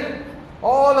then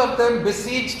all of them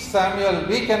besieged Samuel.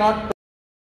 We cannot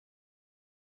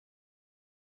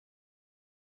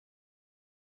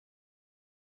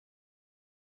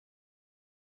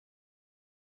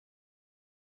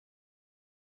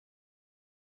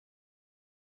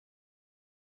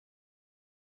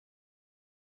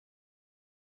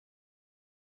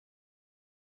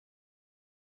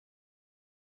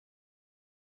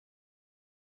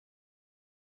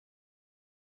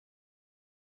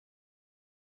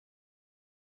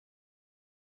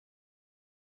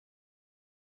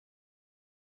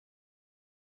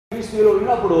ఫిలిష్తీయులు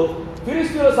ఉన్నప్పుడు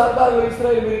ఫిలిష్తీయుల సర్దారులు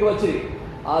ఇశ్రాయేలు మీదకి వచ్చి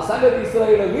ఆ సంగతి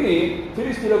ఇశ్రాయేలు విని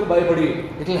ఫిలిష్తీయులకు భయపడి.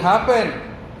 It will happen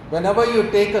whenever you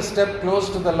take a step close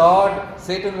to the Lord,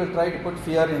 Satan will try to put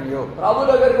fear in you. ప్రభు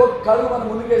దగ్గరికి ఒక కడుగు మనం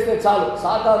ముందుకేస్తే చాలు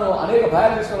సాతాను అనేక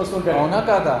భయాలు తీసుకొని వస్తుంటాడు. అవునా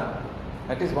కాదా?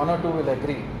 At least one or two will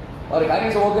agree. వారు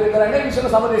కనీసం ఒకరిద్దరు అనే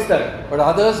విషయంలో సమ్మతిస్తారు. But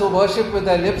others who worship with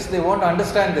their lips, they won't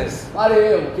understand this. మరి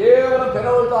కేవలం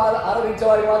పెదవులతో ఆరాధించే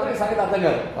వారికి మాత్రం ఈ సంగతి అర్థం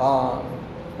కాదు.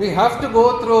 We have to go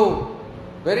through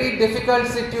very difficult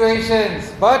situations,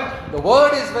 but the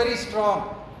word is very strong.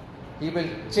 He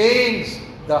will change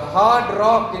the hard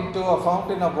rock into a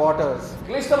fountain of waters.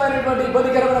 క్లిష్టమైనటువంటి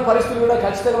ఇబ్బందికరమైన పరిస్థితులు కూడా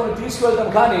ఖచ్చితంగా మనం తీసుకువెళ్తాం.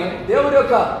 కానీ దేవుని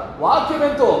యొక్క వాక్యం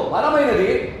ఎంతో బలమైనది.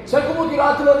 చెక్కుముకి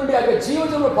రాతిలో నుండి ఆ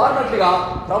జీవజలంలో పారినట్లుగా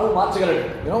ప్రభు మార్చగలడు.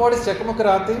 You know what is చెక్కుముకి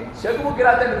రాతి? చెక్కుముకి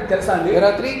రాతి అంటే మీకు తెలుసా అండి? There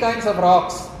are three kinds of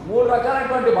rocks. మూడు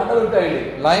రకాలైనటువంటి బండలు ఉంటాయండి.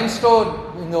 Limestone.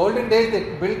 In the olden days they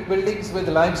built buildings with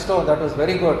limestone. That was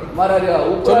very good. మరి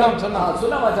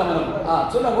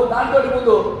సున్నం దాంట్లో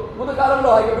ముందు కాలంలో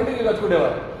ఆ బిల్డింగ్లు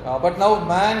కట్టుకునేవారు. But now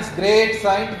man's great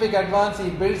scientific advance, he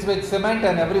builds with cement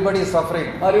and everybody is suffering.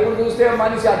 మరి ఇప్పుడు చూస్తే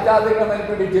మనిషి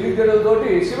అత్యాధునికమైనటువంటి తెలివితేటలతోటి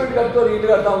సిమెంట్ కట్టుతో ఇల్లు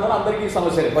కడతా ఉన్నారు. అందరికీ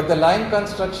సమస్యలే. But the lime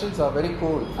constructions are very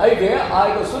cool. అయితే ఆ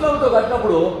యొక్క సున్నంతో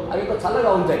కట్టినప్పుడు అవి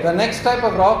చల్లగా ఉంటాయి. The next type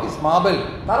of rock is marble.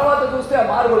 తర్వాత చూస్తే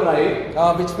మార్బుల్ రాయి,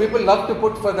 which people love to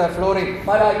put for their flooring.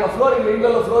 మరి ఆ యొక్క ఫ్లోరింగ్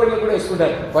ఇండ్లలో ఫ్లోరింగ్ కూడా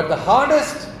వేసుకుంటారు. But the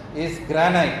hardest is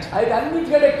granite. అయితే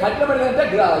అన్నిటికంటే కఠినమైనదంటే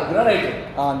granite.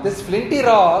 This flinty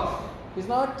rock is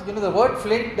not, the word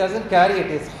flint doesn't carry it.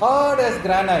 It's hard as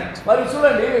granite. మరి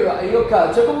చూడండి ఈ యొక్క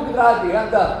చెక్కుముకి రాయి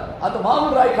అంత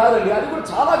మామూలు రాయి కాదండి. అది కూడా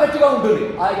చాలా గట్టిగా ఉంటుంది.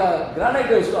 ఆ యొక్క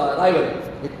గ్రానైట్ రాయి వల్ల.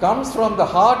 It comes from the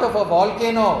heart of a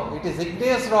volcano. It is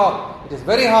igneous rock. It is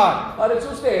very hard. మరి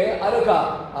చూస్తే అదొక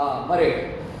మరి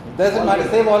doesn't matter,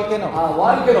 say volcano.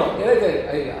 Volcano ఏదైతే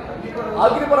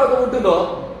అగ్నిపర్వతం ఉంటుందో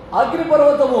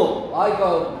అగ్నిపర్వతము ఆ యొక్క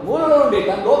మూలలో నుండి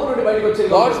దాని లోపల నుండి బయటకు వచ్చేది.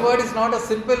 God's word is not a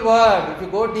simple word. If you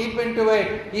go deep into it,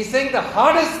 He's saying the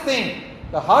hardest thing,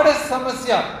 the hardest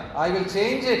samasya, I will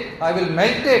change it, I will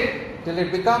melt it till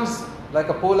it becomes like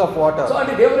a pool of water. So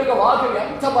అంటే దేవుని యొక్క వాక్యం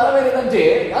ఎంత బలమైనదంటే,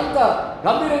 ఎంత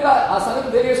గంభీరంగా ఆ సంగతి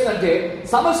తెలియజేస్తుందంటే,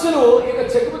 సమస్యలు ఇక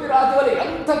చెక్కుముకి రాతి వల్ల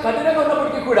ఎంత కఠినంగా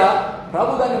ఉన్నప్పటికీ కూడా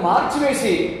ప్రభు దాన్ని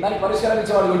మార్చివేసి దాన్ని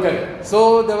పరిష్కరించేవాడు ఉంటాడు. So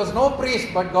there was no priest,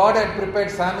 but God had prepared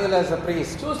Samuel as a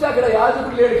priest. చూస్తే అక్కడ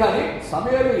యాజకుడు లేడు, కానీ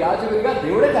సమూయేలు యాజకుడిగా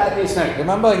దేవుడే తయారు చేసినాడు.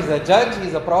 Remember, he's a judge,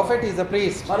 he's a prophet, he's a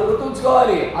priest. మరి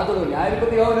గుర్తుంచుకోవాలి, అతడు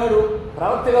న్యాయాధిపతిగా ఉన్నాడు,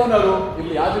 ప్రవక్తగా ఉన్నాడు,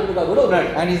 ఇప్పుడు యాజకుడిగా కూడా ఉన్నాడు.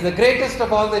 And he's the greatest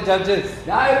of all the judges.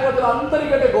 న్యాయాధిపతులు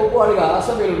అందరికంటే గొప్పవాడిగా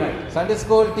సమూయేలు ఉన్నాడు. Sunday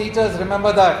school teachers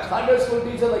remember that. Sunday school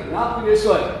teacher జ్ఞాపకం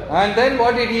చేసుకోవాలి. And then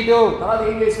what did he do? తర్వాత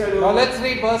ఏం చేశాడు? Now let's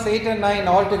read verse 8 and 9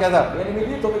 all together.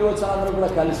 8-9 వచనాలను కూడా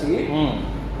కలిసి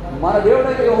మన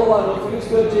దేవుడైన యెహోవాను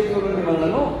ఫిలిష్తీయుల చేతిలో నుండి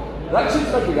మనలను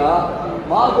రక్షించినట్టుగా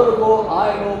మా కొరకు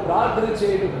ఆయన ప్రార్థన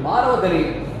చేయడం మానవద్దని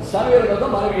సమూయేలు వద్ద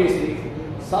మనవి చేసి,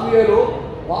 సమూయేలు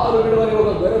పాలు విడువని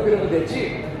ఒక గొర్రెపిల్లను తెచ్చి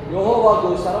యెహోవాకు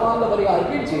సర్వాంగ బలిగా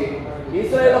అర్పించి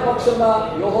ఇశ్రాయేలు పక్షంగా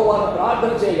యెహోవాను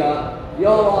ప్రార్థన చేయగా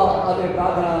యెహోవా అతని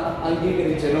ప్రార్థన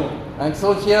అంగీకరించెను. And so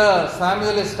here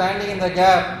Samuel is standing in the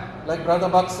gap, like Brother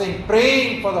Buck saying, praying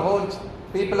for the whole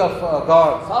people of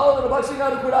God. సహోదరుడు భక్తి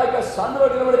గారు కూడా ఆ యొక్క సందులో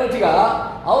నిలబడినట్టుగా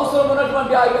అవసరం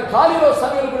ఉన్నటువంటి ఆ యొక్క ఖాళీలో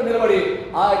సమయంలో కూడా నిలబడి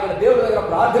ఆ యొక్క దేవుడి దగ్గర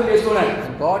ప్రార్థన చేస్తున్నాడు.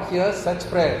 And God hears such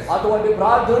prayers. అటువంటి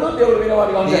ప్రార్థనను దేవుడు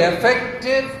వినేవాడుగా The ఉన్నాడు.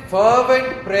 effective fervent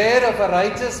prayer of a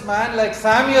righteous man like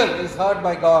Samuel is heard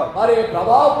by God. మరి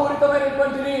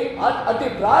ప్రభావపూరితమైనటువంటిది అట్టి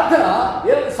ప్రార్థన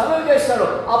ఏదైతే సమయం చేస్తాడో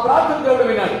ఆ ప్రార్థన దేవుడు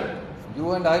విన్నాడు. You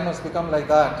and I must become like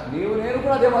that. నీవు నేను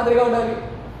కూడా అదే మాదిరిగా ఉండాలి.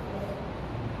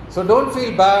 So don't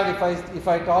feel bad if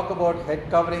I talk about head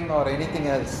covering or anything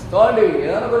else. చూడండి,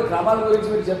 ఏదైనా కొన్ని క్రమాల గురించి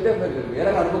మీరు చెప్తే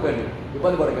వేరేగా అనుకోకండి,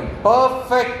 ఇబ్బంది పడకండి.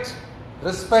 Perfect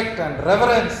respect and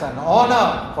reverence and honor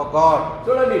for God.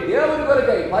 చూడండి, దేవుని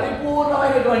కొరకై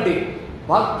పరిపూర్ణమైనటువంటి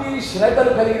భక్తి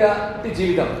శ్రద్ధలు కలిగిన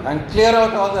జీవితం. And clear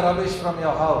out all the rubbish from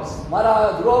your house. మన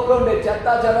గృహంలో ఉండే చెత్త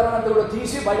చెదారాన్ని కూడా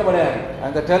తీసి బయటపడేయాలి.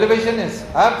 And the television is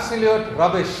absolute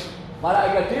rubbish. మన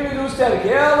ఇక టీవీ చూస్తే అది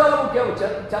కేవలం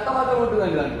చెత్త మాత్రం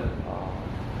ఉంటుందండి దాంట్లో.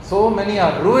 So many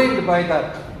are ruined by that.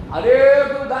 అదే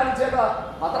దాని చేత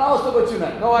పతనావస్థకు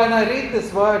వచ్చినాయి. No, when I read this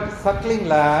word suckling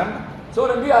lamb,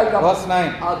 చూడండి ఆ verse 9,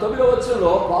 ఆ 9వ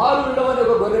వచనంలో పాలు ఉండవని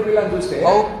ఒక గొర్రె పిల్లని చూస్తే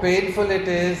how painful it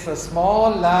is, a small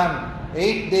lamb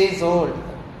 8 days old.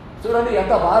 చూడండి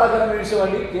ఎంత భారకరమైన విషయం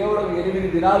అండి. కేవలం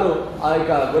 8 దినాలు ఆ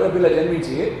యొక్క గొర్రె పిల్ల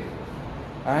జన్మించి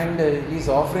And he's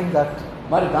offering that.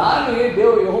 మరి దాన్ని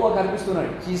దేవుడు యెహోవా కనిపిస్తున్నాడు.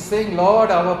 He's saying, Lord,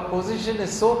 our position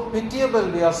is so pitiable,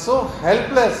 we are so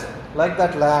helpless like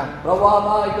that lamb. ప్రభువా,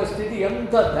 మా యొక్క స్థితి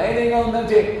ఎంత దయనీయంగా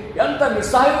ఉందంటే, ఎంత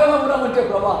నిస్సహాయంగా ఉన్నామంటే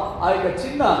ప్రభువా, ఆ యొక్క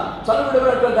చిన్న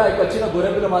చదువుడైనటువంటి ఆ యొక్క చిన్న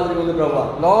గొర్రెపిల్ల మాదిరిగా ఉంది ప్రభువా.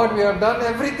 Lord, we have done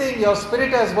everything. Your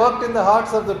spirit has worked in the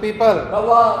hearts of the people.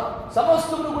 ప్రభువా,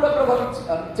 సమస్తమును కూడా ప్రభువా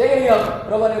చేయగలిగాం.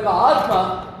 ప్రభువా నీ యొక్క ఆత్మ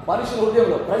మనుషుల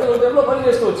హృదయంలో, ప్రజల హృదయంలో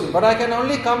పనిచేస్తూ వచ్చింది. But I can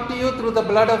only come to you through the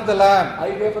blood of the lamb.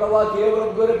 అయితే ప్రభువా కేవలం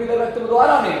గొర్రెపిల్ల రక్తం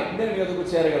ద్వారానే నేను మీ వద్దకు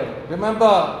చేరగలను.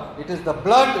 Remember, it is the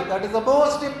blood that is the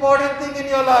most important thing in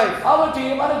your life. కాబట్టి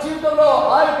మన జీవితంలో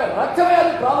ఆ యొక్క రక్తమే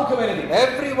అది ప్రాముఖ్యమైనది.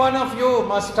 Every one of you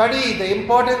must study the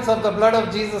importance of the blood of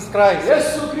Jesus Christ.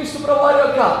 యేసుక్రీస్తు ప్రభువారి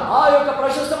యొక్క ఆ యొక్క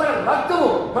ప్రశస్తమైన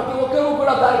రక్తము ప్రతి ఒక్కరూ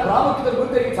కూడా దాని ప్రాముఖ్యతను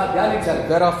గురించి ధ్యానించాలి.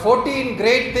 There are 14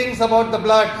 great things about the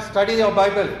blood. Study your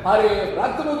Bible. మరి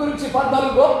రక్తము గురించి 14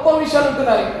 గొప్ప విషయాలు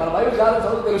ఉంటున్నాయి. మన బైబిల్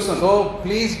చదివితే తెలుస్తుంది. So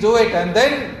please do it, and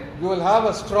then you will have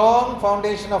a strong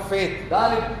foundation of faith.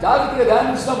 దాని జాగ్రత్తగా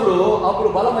ధ్యానించినప్పుడు అప్పుడు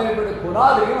బలమైనటువంటి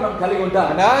పునాదిని మనం కలిగి ఉంటాం.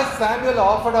 And as Samuel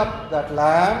offered up that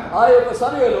lamb, ఆ యొక్క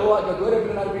సమయంలో ఆ యొక్క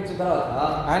గొర్రెపిల్లని అర్పించిన తర్వాత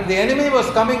and the enemy was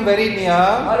coming very near,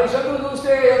 మరి శత్రువు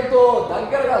చూస్తే ఎంతో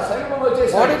దగ్గరగా సమీపం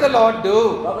వచ్చేసాడు. what did the Lord do?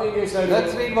 ప్రభువు ఏం చేశాడు?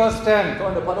 Let's read verse 10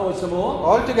 చూడండి 10వ వచనము.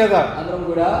 all together. అందరం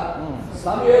కూడా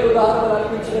సమూయేలు ఉదాహరణ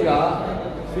అర్పించగా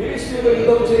ఫిలిష్తీయులు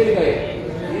యుద్ధం చేయనికై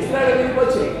ఇశ్రాయేలు మీదకి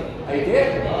వచ్చి, అయితే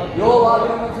యెహోవా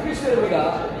ఫిలిష్తీయుల మీద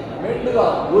మెండుగా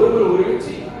ఉరుములు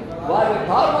ఉరిగించి వారిని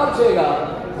తారుమారు చేయగా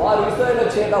వారు ఇశ్రాయేలు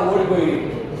చేత ఓడిపోయి.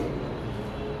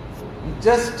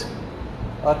 Just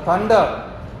a thunder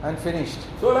and finished.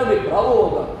 చూడండి, ప్రభు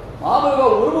మామూలుగా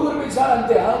ఉరుము కురిపించాడు,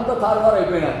 అంతే, అంత తారుమారు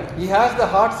అయిపోయినారు. He has the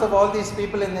hearts of all these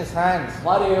people in his hands.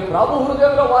 మరి ప్రభు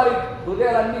హృదయంలో వారి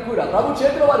హృదయాలన్నీ కూడా ప్రభు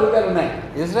చేతిలో వారి హృదయాలు ఉన్నాయి.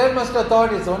 Israel must have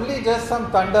thought it's only just some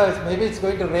thunder, maybe it's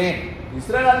going to rain.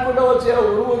 ఇశ్రాయేలు అనుకుంటూ వచ్చే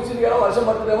ఉరుము వచ్చింది కదా, వర్షం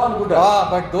పడుతుందేమో అనుకుంటారు.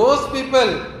 But those people,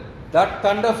 that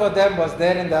thunder for them was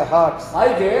there in their hearts.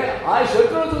 అయితే ఆ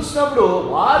శత్రువులు చూసినప్పుడు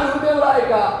వారి హృదయంలో ఆ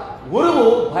యొక్క ఉరుము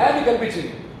భయాన్ని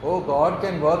కల్పించింది. Oh, God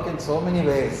can work in so many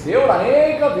ways. దేవుడు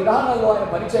అనేక విధానాల్లో ఆయన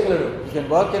పని చేయగలడు. He can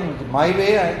work in my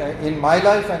way, in my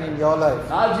life and in your life.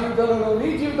 నా జీవితంలో నీ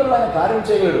జీవితంలో ఆయన కార్యం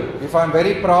చేయగలడు. If I'm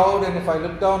very proud and if I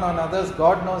look down on others,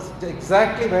 God knows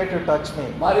exactly where to touch me.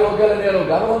 మరి ఒకవేళ నేను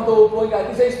గర్వంతో ఉప్పొంగి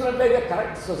అతిశయిస్తున్నట్లయితే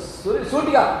కరెక్ట్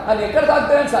సూటిగా అని ఎక్కడ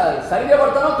తాకుతానని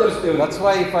సరిచేయబడతానో తెలుస్తుంది. That's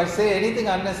why if I say anything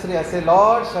unnecessary, I say,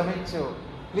 Lord, Shamichu,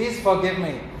 please forgive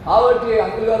me. కాబట్టి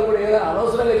అంకుల్ గారు కూడా ఏదైనా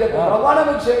అనవసరంగా చెప్పి ప్రభువా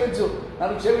నన్ను క్షమించు,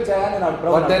 నన్ను క్షమించాయా అని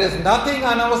అన్నాడు. But there is nothing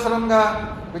అనవసరంగా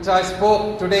which I spoke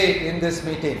today in this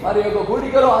meeting. మరి ఒక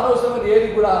కూడికలో అనవసరమైన ఏది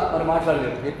కూడా మరి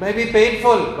మాట్లాడలేదు. It may be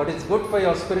painful, but it's good for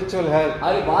your spiritual health.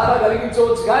 అది బాధ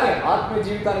కలిగించవచ్చు కానీ ఆత్మీయ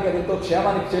జీవితానికి అది ఎంతో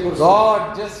క్షేమానికి చేకూరుస్తుంది. God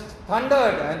just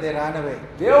thundered and they ran away.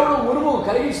 దేవుడు ఉరుము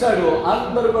కలిగించాడు,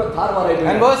 అందరూ కూడా తారుమారైపోయారు.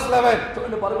 And verse 11.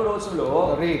 చూడండి 11వ వచనంలో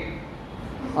Read.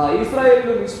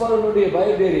 ఇశ్రాయేలు మిస్పాల నుండి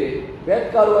బయలుదేరి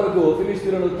బేత్కారు వరకు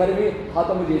ఫిలిష్తీయులను తరిమి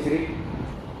హతము చేసిరి.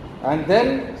 And then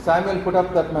Samuel put up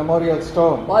that memorial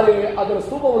stone. మరి అతను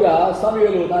స్తూపముగా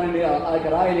సమూయేలు దానిని ఆ యొక్క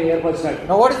రాయిని ఏర్పరిచాడు.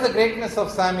 Now what is the greatness of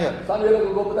Samuel?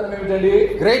 సమూయేలు గొప్పతనం ఏమిటండి?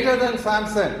 Greater than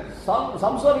Samson.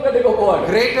 సంసోను కంటే గొప్పవాడు.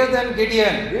 Greater than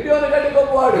Gideon. గిడియోను కంటే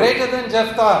గొప్పవాడు. Greater than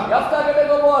Jephthah. యెఫ్తా కంటే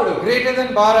గొప్పవాడు. Greater than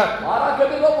Barak. బారాక్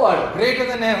కంటే గొప్పవాడు. Greater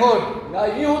than Ehud.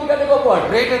 ఈహుదు కంటే గొప్పవాడు.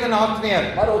 Greater than Othniel.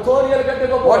 మరి ఓతోనియల్ కంటే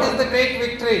What గొప్పవాడు. is the great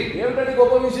victory? ఏమిటండి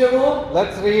గొప్ప విషయము?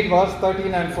 Let's read verse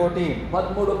 13 and 14.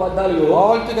 13, 14.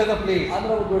 All together please.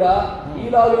 అందరూ కూడా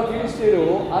ఈలాగున ఫిలిష్తీయులు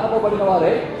అనపబడిన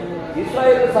వారే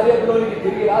ఇశ్రాయేలు సరిహద్దులోనికి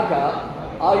తిరిగి రాక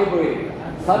ఆగిపోయింది.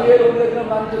 సమూయేలు ఉండేసిన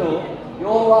మంచును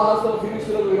యెహోవా హస్తం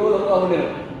ఫిలిష్తీయులకు విరోధంగా ఉండెను.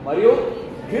 మరియు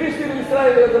ఫిలిష్తీయులు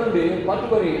ఇశ్రాయేలు నుండి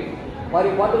పట్టుకొని మరి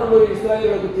పట్టణంలో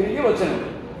ఇశ్రాయేలులకు తిరిగి వచ్చాను.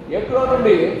 ఎక్కడో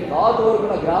నుండి రాతు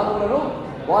వరకున్న గ్రామములను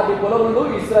వాటి పొలములను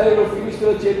ఇశ్రాయేలు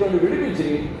ఫిలిష్తీయుల చేతుల నుండి విడిపించి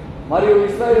మరియు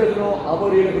ఇశ్రాయేలును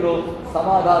అమోరీయులకు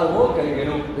సమాధానము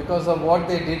కలిగెను. Because of what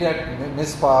they did at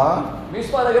Mizpah,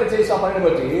 దగ్గర చేసిన పనిని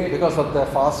బట్టి, because of their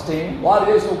fasting, వారు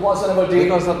చేసిన ఉపవాసాన్ని బట్టి,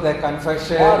 because of their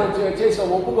confession, వారు చేసిన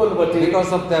ఒప్పుకోలును బట్టి,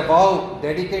 because of their vow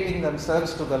dedicating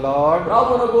themselves to the Lord,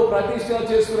 ప్రభువునకు ప్రతిష్ఠ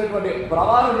చేసుకునేటువంటి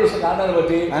ప్రమాణం చేసిన కారణాన్ని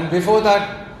బట్టి, and before that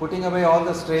putting away all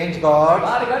the strange gods,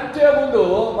 దానికంటే ముందు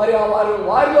మరి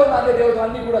వారిలో ఉన్న అన్ని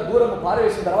దేవతలన్నీ కూడా దూరం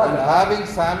పారవేసిన తర్వాత, and having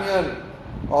Samuel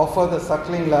offer the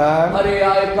suckling lamb, మరి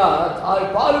ఆ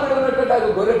పాలు విడుదలైనటువంటి ఆ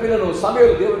గొర్రె పిల్లను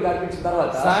సమూయేలు దేవునికి అర్పించిన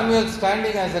తర్వాత, Samuel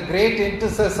standing as a great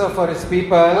intercessor for his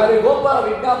people, మరి గొప్ప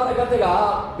విజ్ఞాపనకర్తగా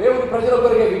దేవుని ప్రజల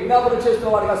కొరకు విజ్ఞాపన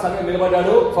చేస్తున్న వాడిగా సమూయేలు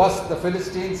నిలబడ్డాడు. first the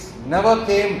Philistines never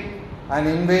came and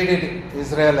invaded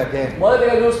Israel again.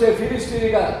 మొదటిగా చూస్తే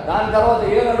ఫిలిష్తీయులుగా, దాని తర్వాత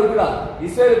ఏనాడు కూడా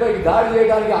ఇశ్రాయేలుపైకి దాడి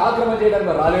చేయడానికి ఆక్రమణ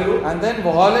చేయడానికి రాలేదు. And then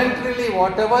voluntarily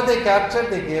whatever they captured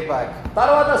they gave back.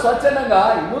 తర్వాత స్వచ్ఛందంగా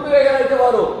ముందుగా ఏదైతే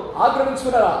వారు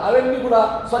ఆక్రమించుకున్నారో అవన్నీ కూడా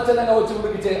స్వచ్ఛందంగా వచ్చి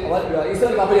ముందుకు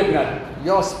ఇశ్రాయేలుకి అప్పచెప్పినారు.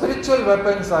 Your spiritual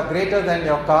weapons are greater than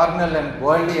your carnal and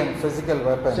worldly and physical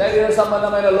weapons. శరీర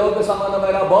సంబంధమైన, లోక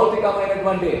సంబంధమైన,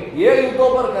 భౌతికమైనటువంటి ఏ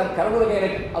యుద్ధోపకరణములకైనా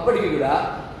అప్పటికీ కూడా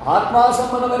ఆత్మా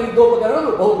సంబంధమైన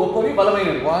యుద్ధోపకరణలు బహు గొప్పవి,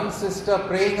 బలమైనవి. One sister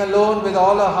praying alone with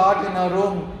all her heart in her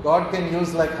room, God can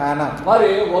use like Hannah. మరి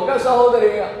ఒక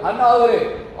సహోదరి అన్నావరి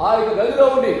ఆ యొక్క గదిలో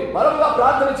ఉండి బలంగా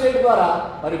ప్రార్థన చేయడం ద్వారా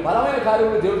మరి బలమైన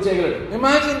కార్యములు దేవుడు చేయగలడు.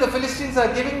 Imagine the Philistines are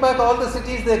giving back all the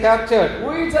cities they captured.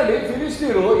 ఊహించండి,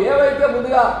 ఫిలిష్తీయులు ఏవైతే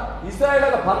ముందుగా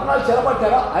ఇశ్రాయేలు పట్టణాలు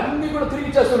చెరపట్టారో అన్ని కూడా తిరిగి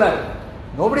ఇచ్చేస్తున్నారు.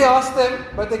 Nobody asked them,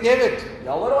 but they gave it.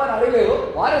 ఎవరు అని అడగలేదు,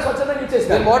 వారే స్వచ్ఛందంగా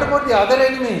ఇచ్చేస్తారు. Then what about the other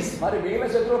enemies? మరి మిగిలిన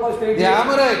శత్రువుల పరిస్థితి, The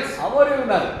Amorites. అమోరీయులు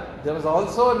ఉన్నారు. There was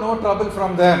also no trouble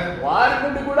from them. వారి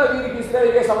నుండి కూడా వీరికి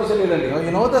ఇశ్రాయేలుకే సమస్య లేదండి.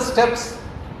 You know the steps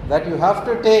that you have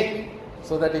to take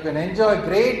so that you can enjoy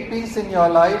great peace in your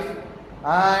life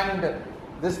and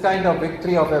this kind of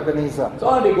victory of Ebenezer.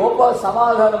 చూడండి, గొప్ప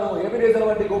సమాధానము, Ebenezer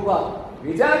వంటి గొప్ప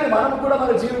విజయాన్ని మనం కూడా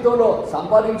మన జీవితంలో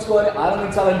సంపాదించుకోవాలి,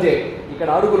 ఆనందించాలంటే ఇక్కడ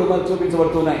అడుగులు మనకు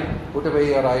చూపించబడుతున్నాయి. Put away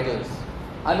your idols.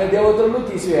 అన్ని దేవతలను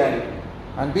తీసివేయాలి.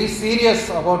 And be serious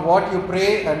about what you pray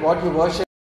and what you worship.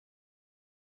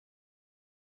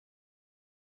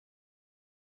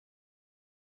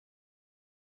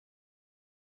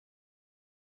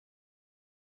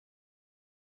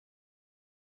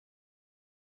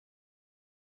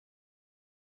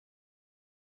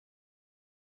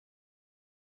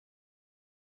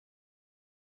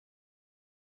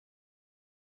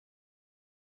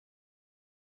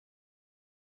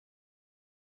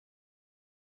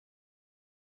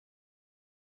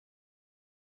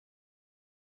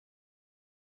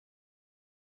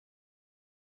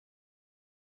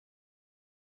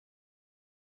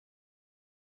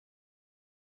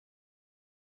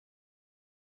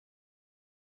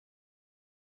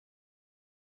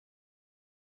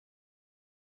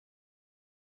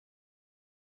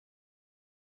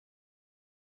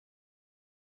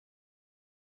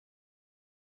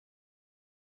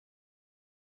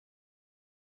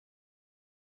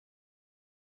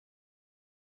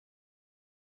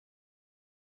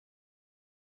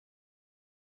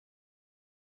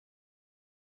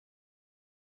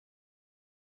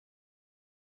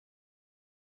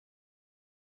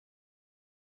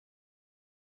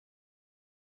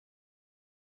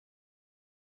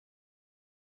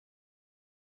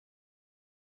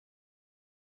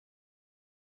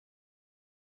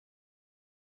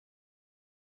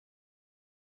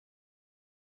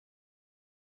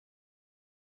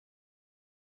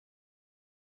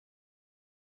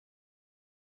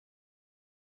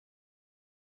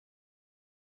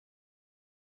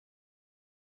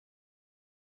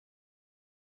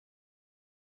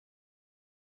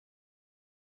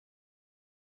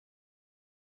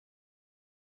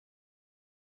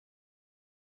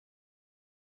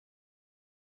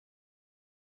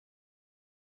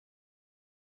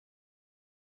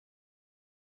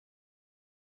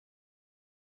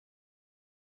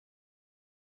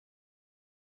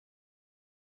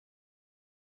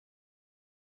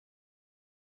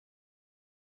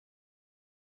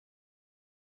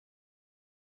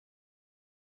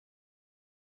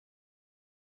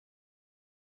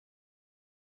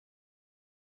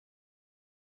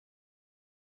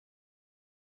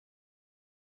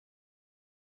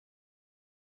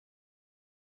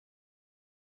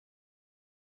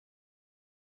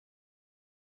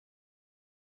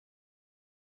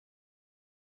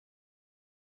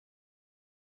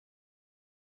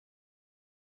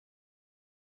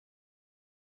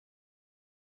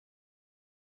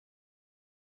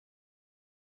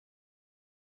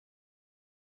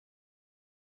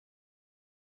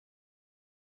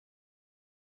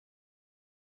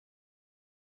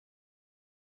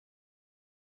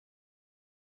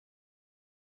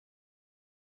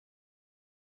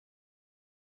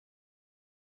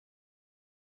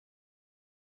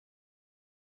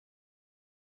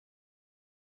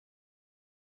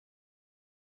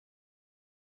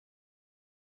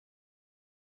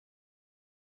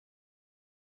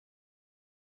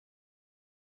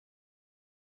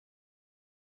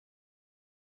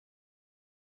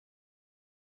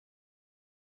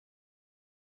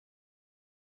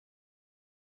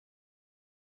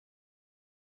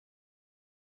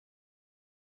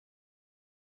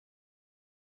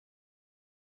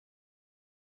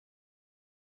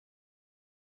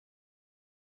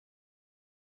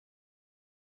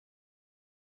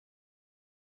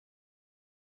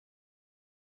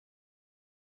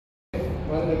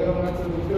 వారి దగ్గర ఉన్నటువంటి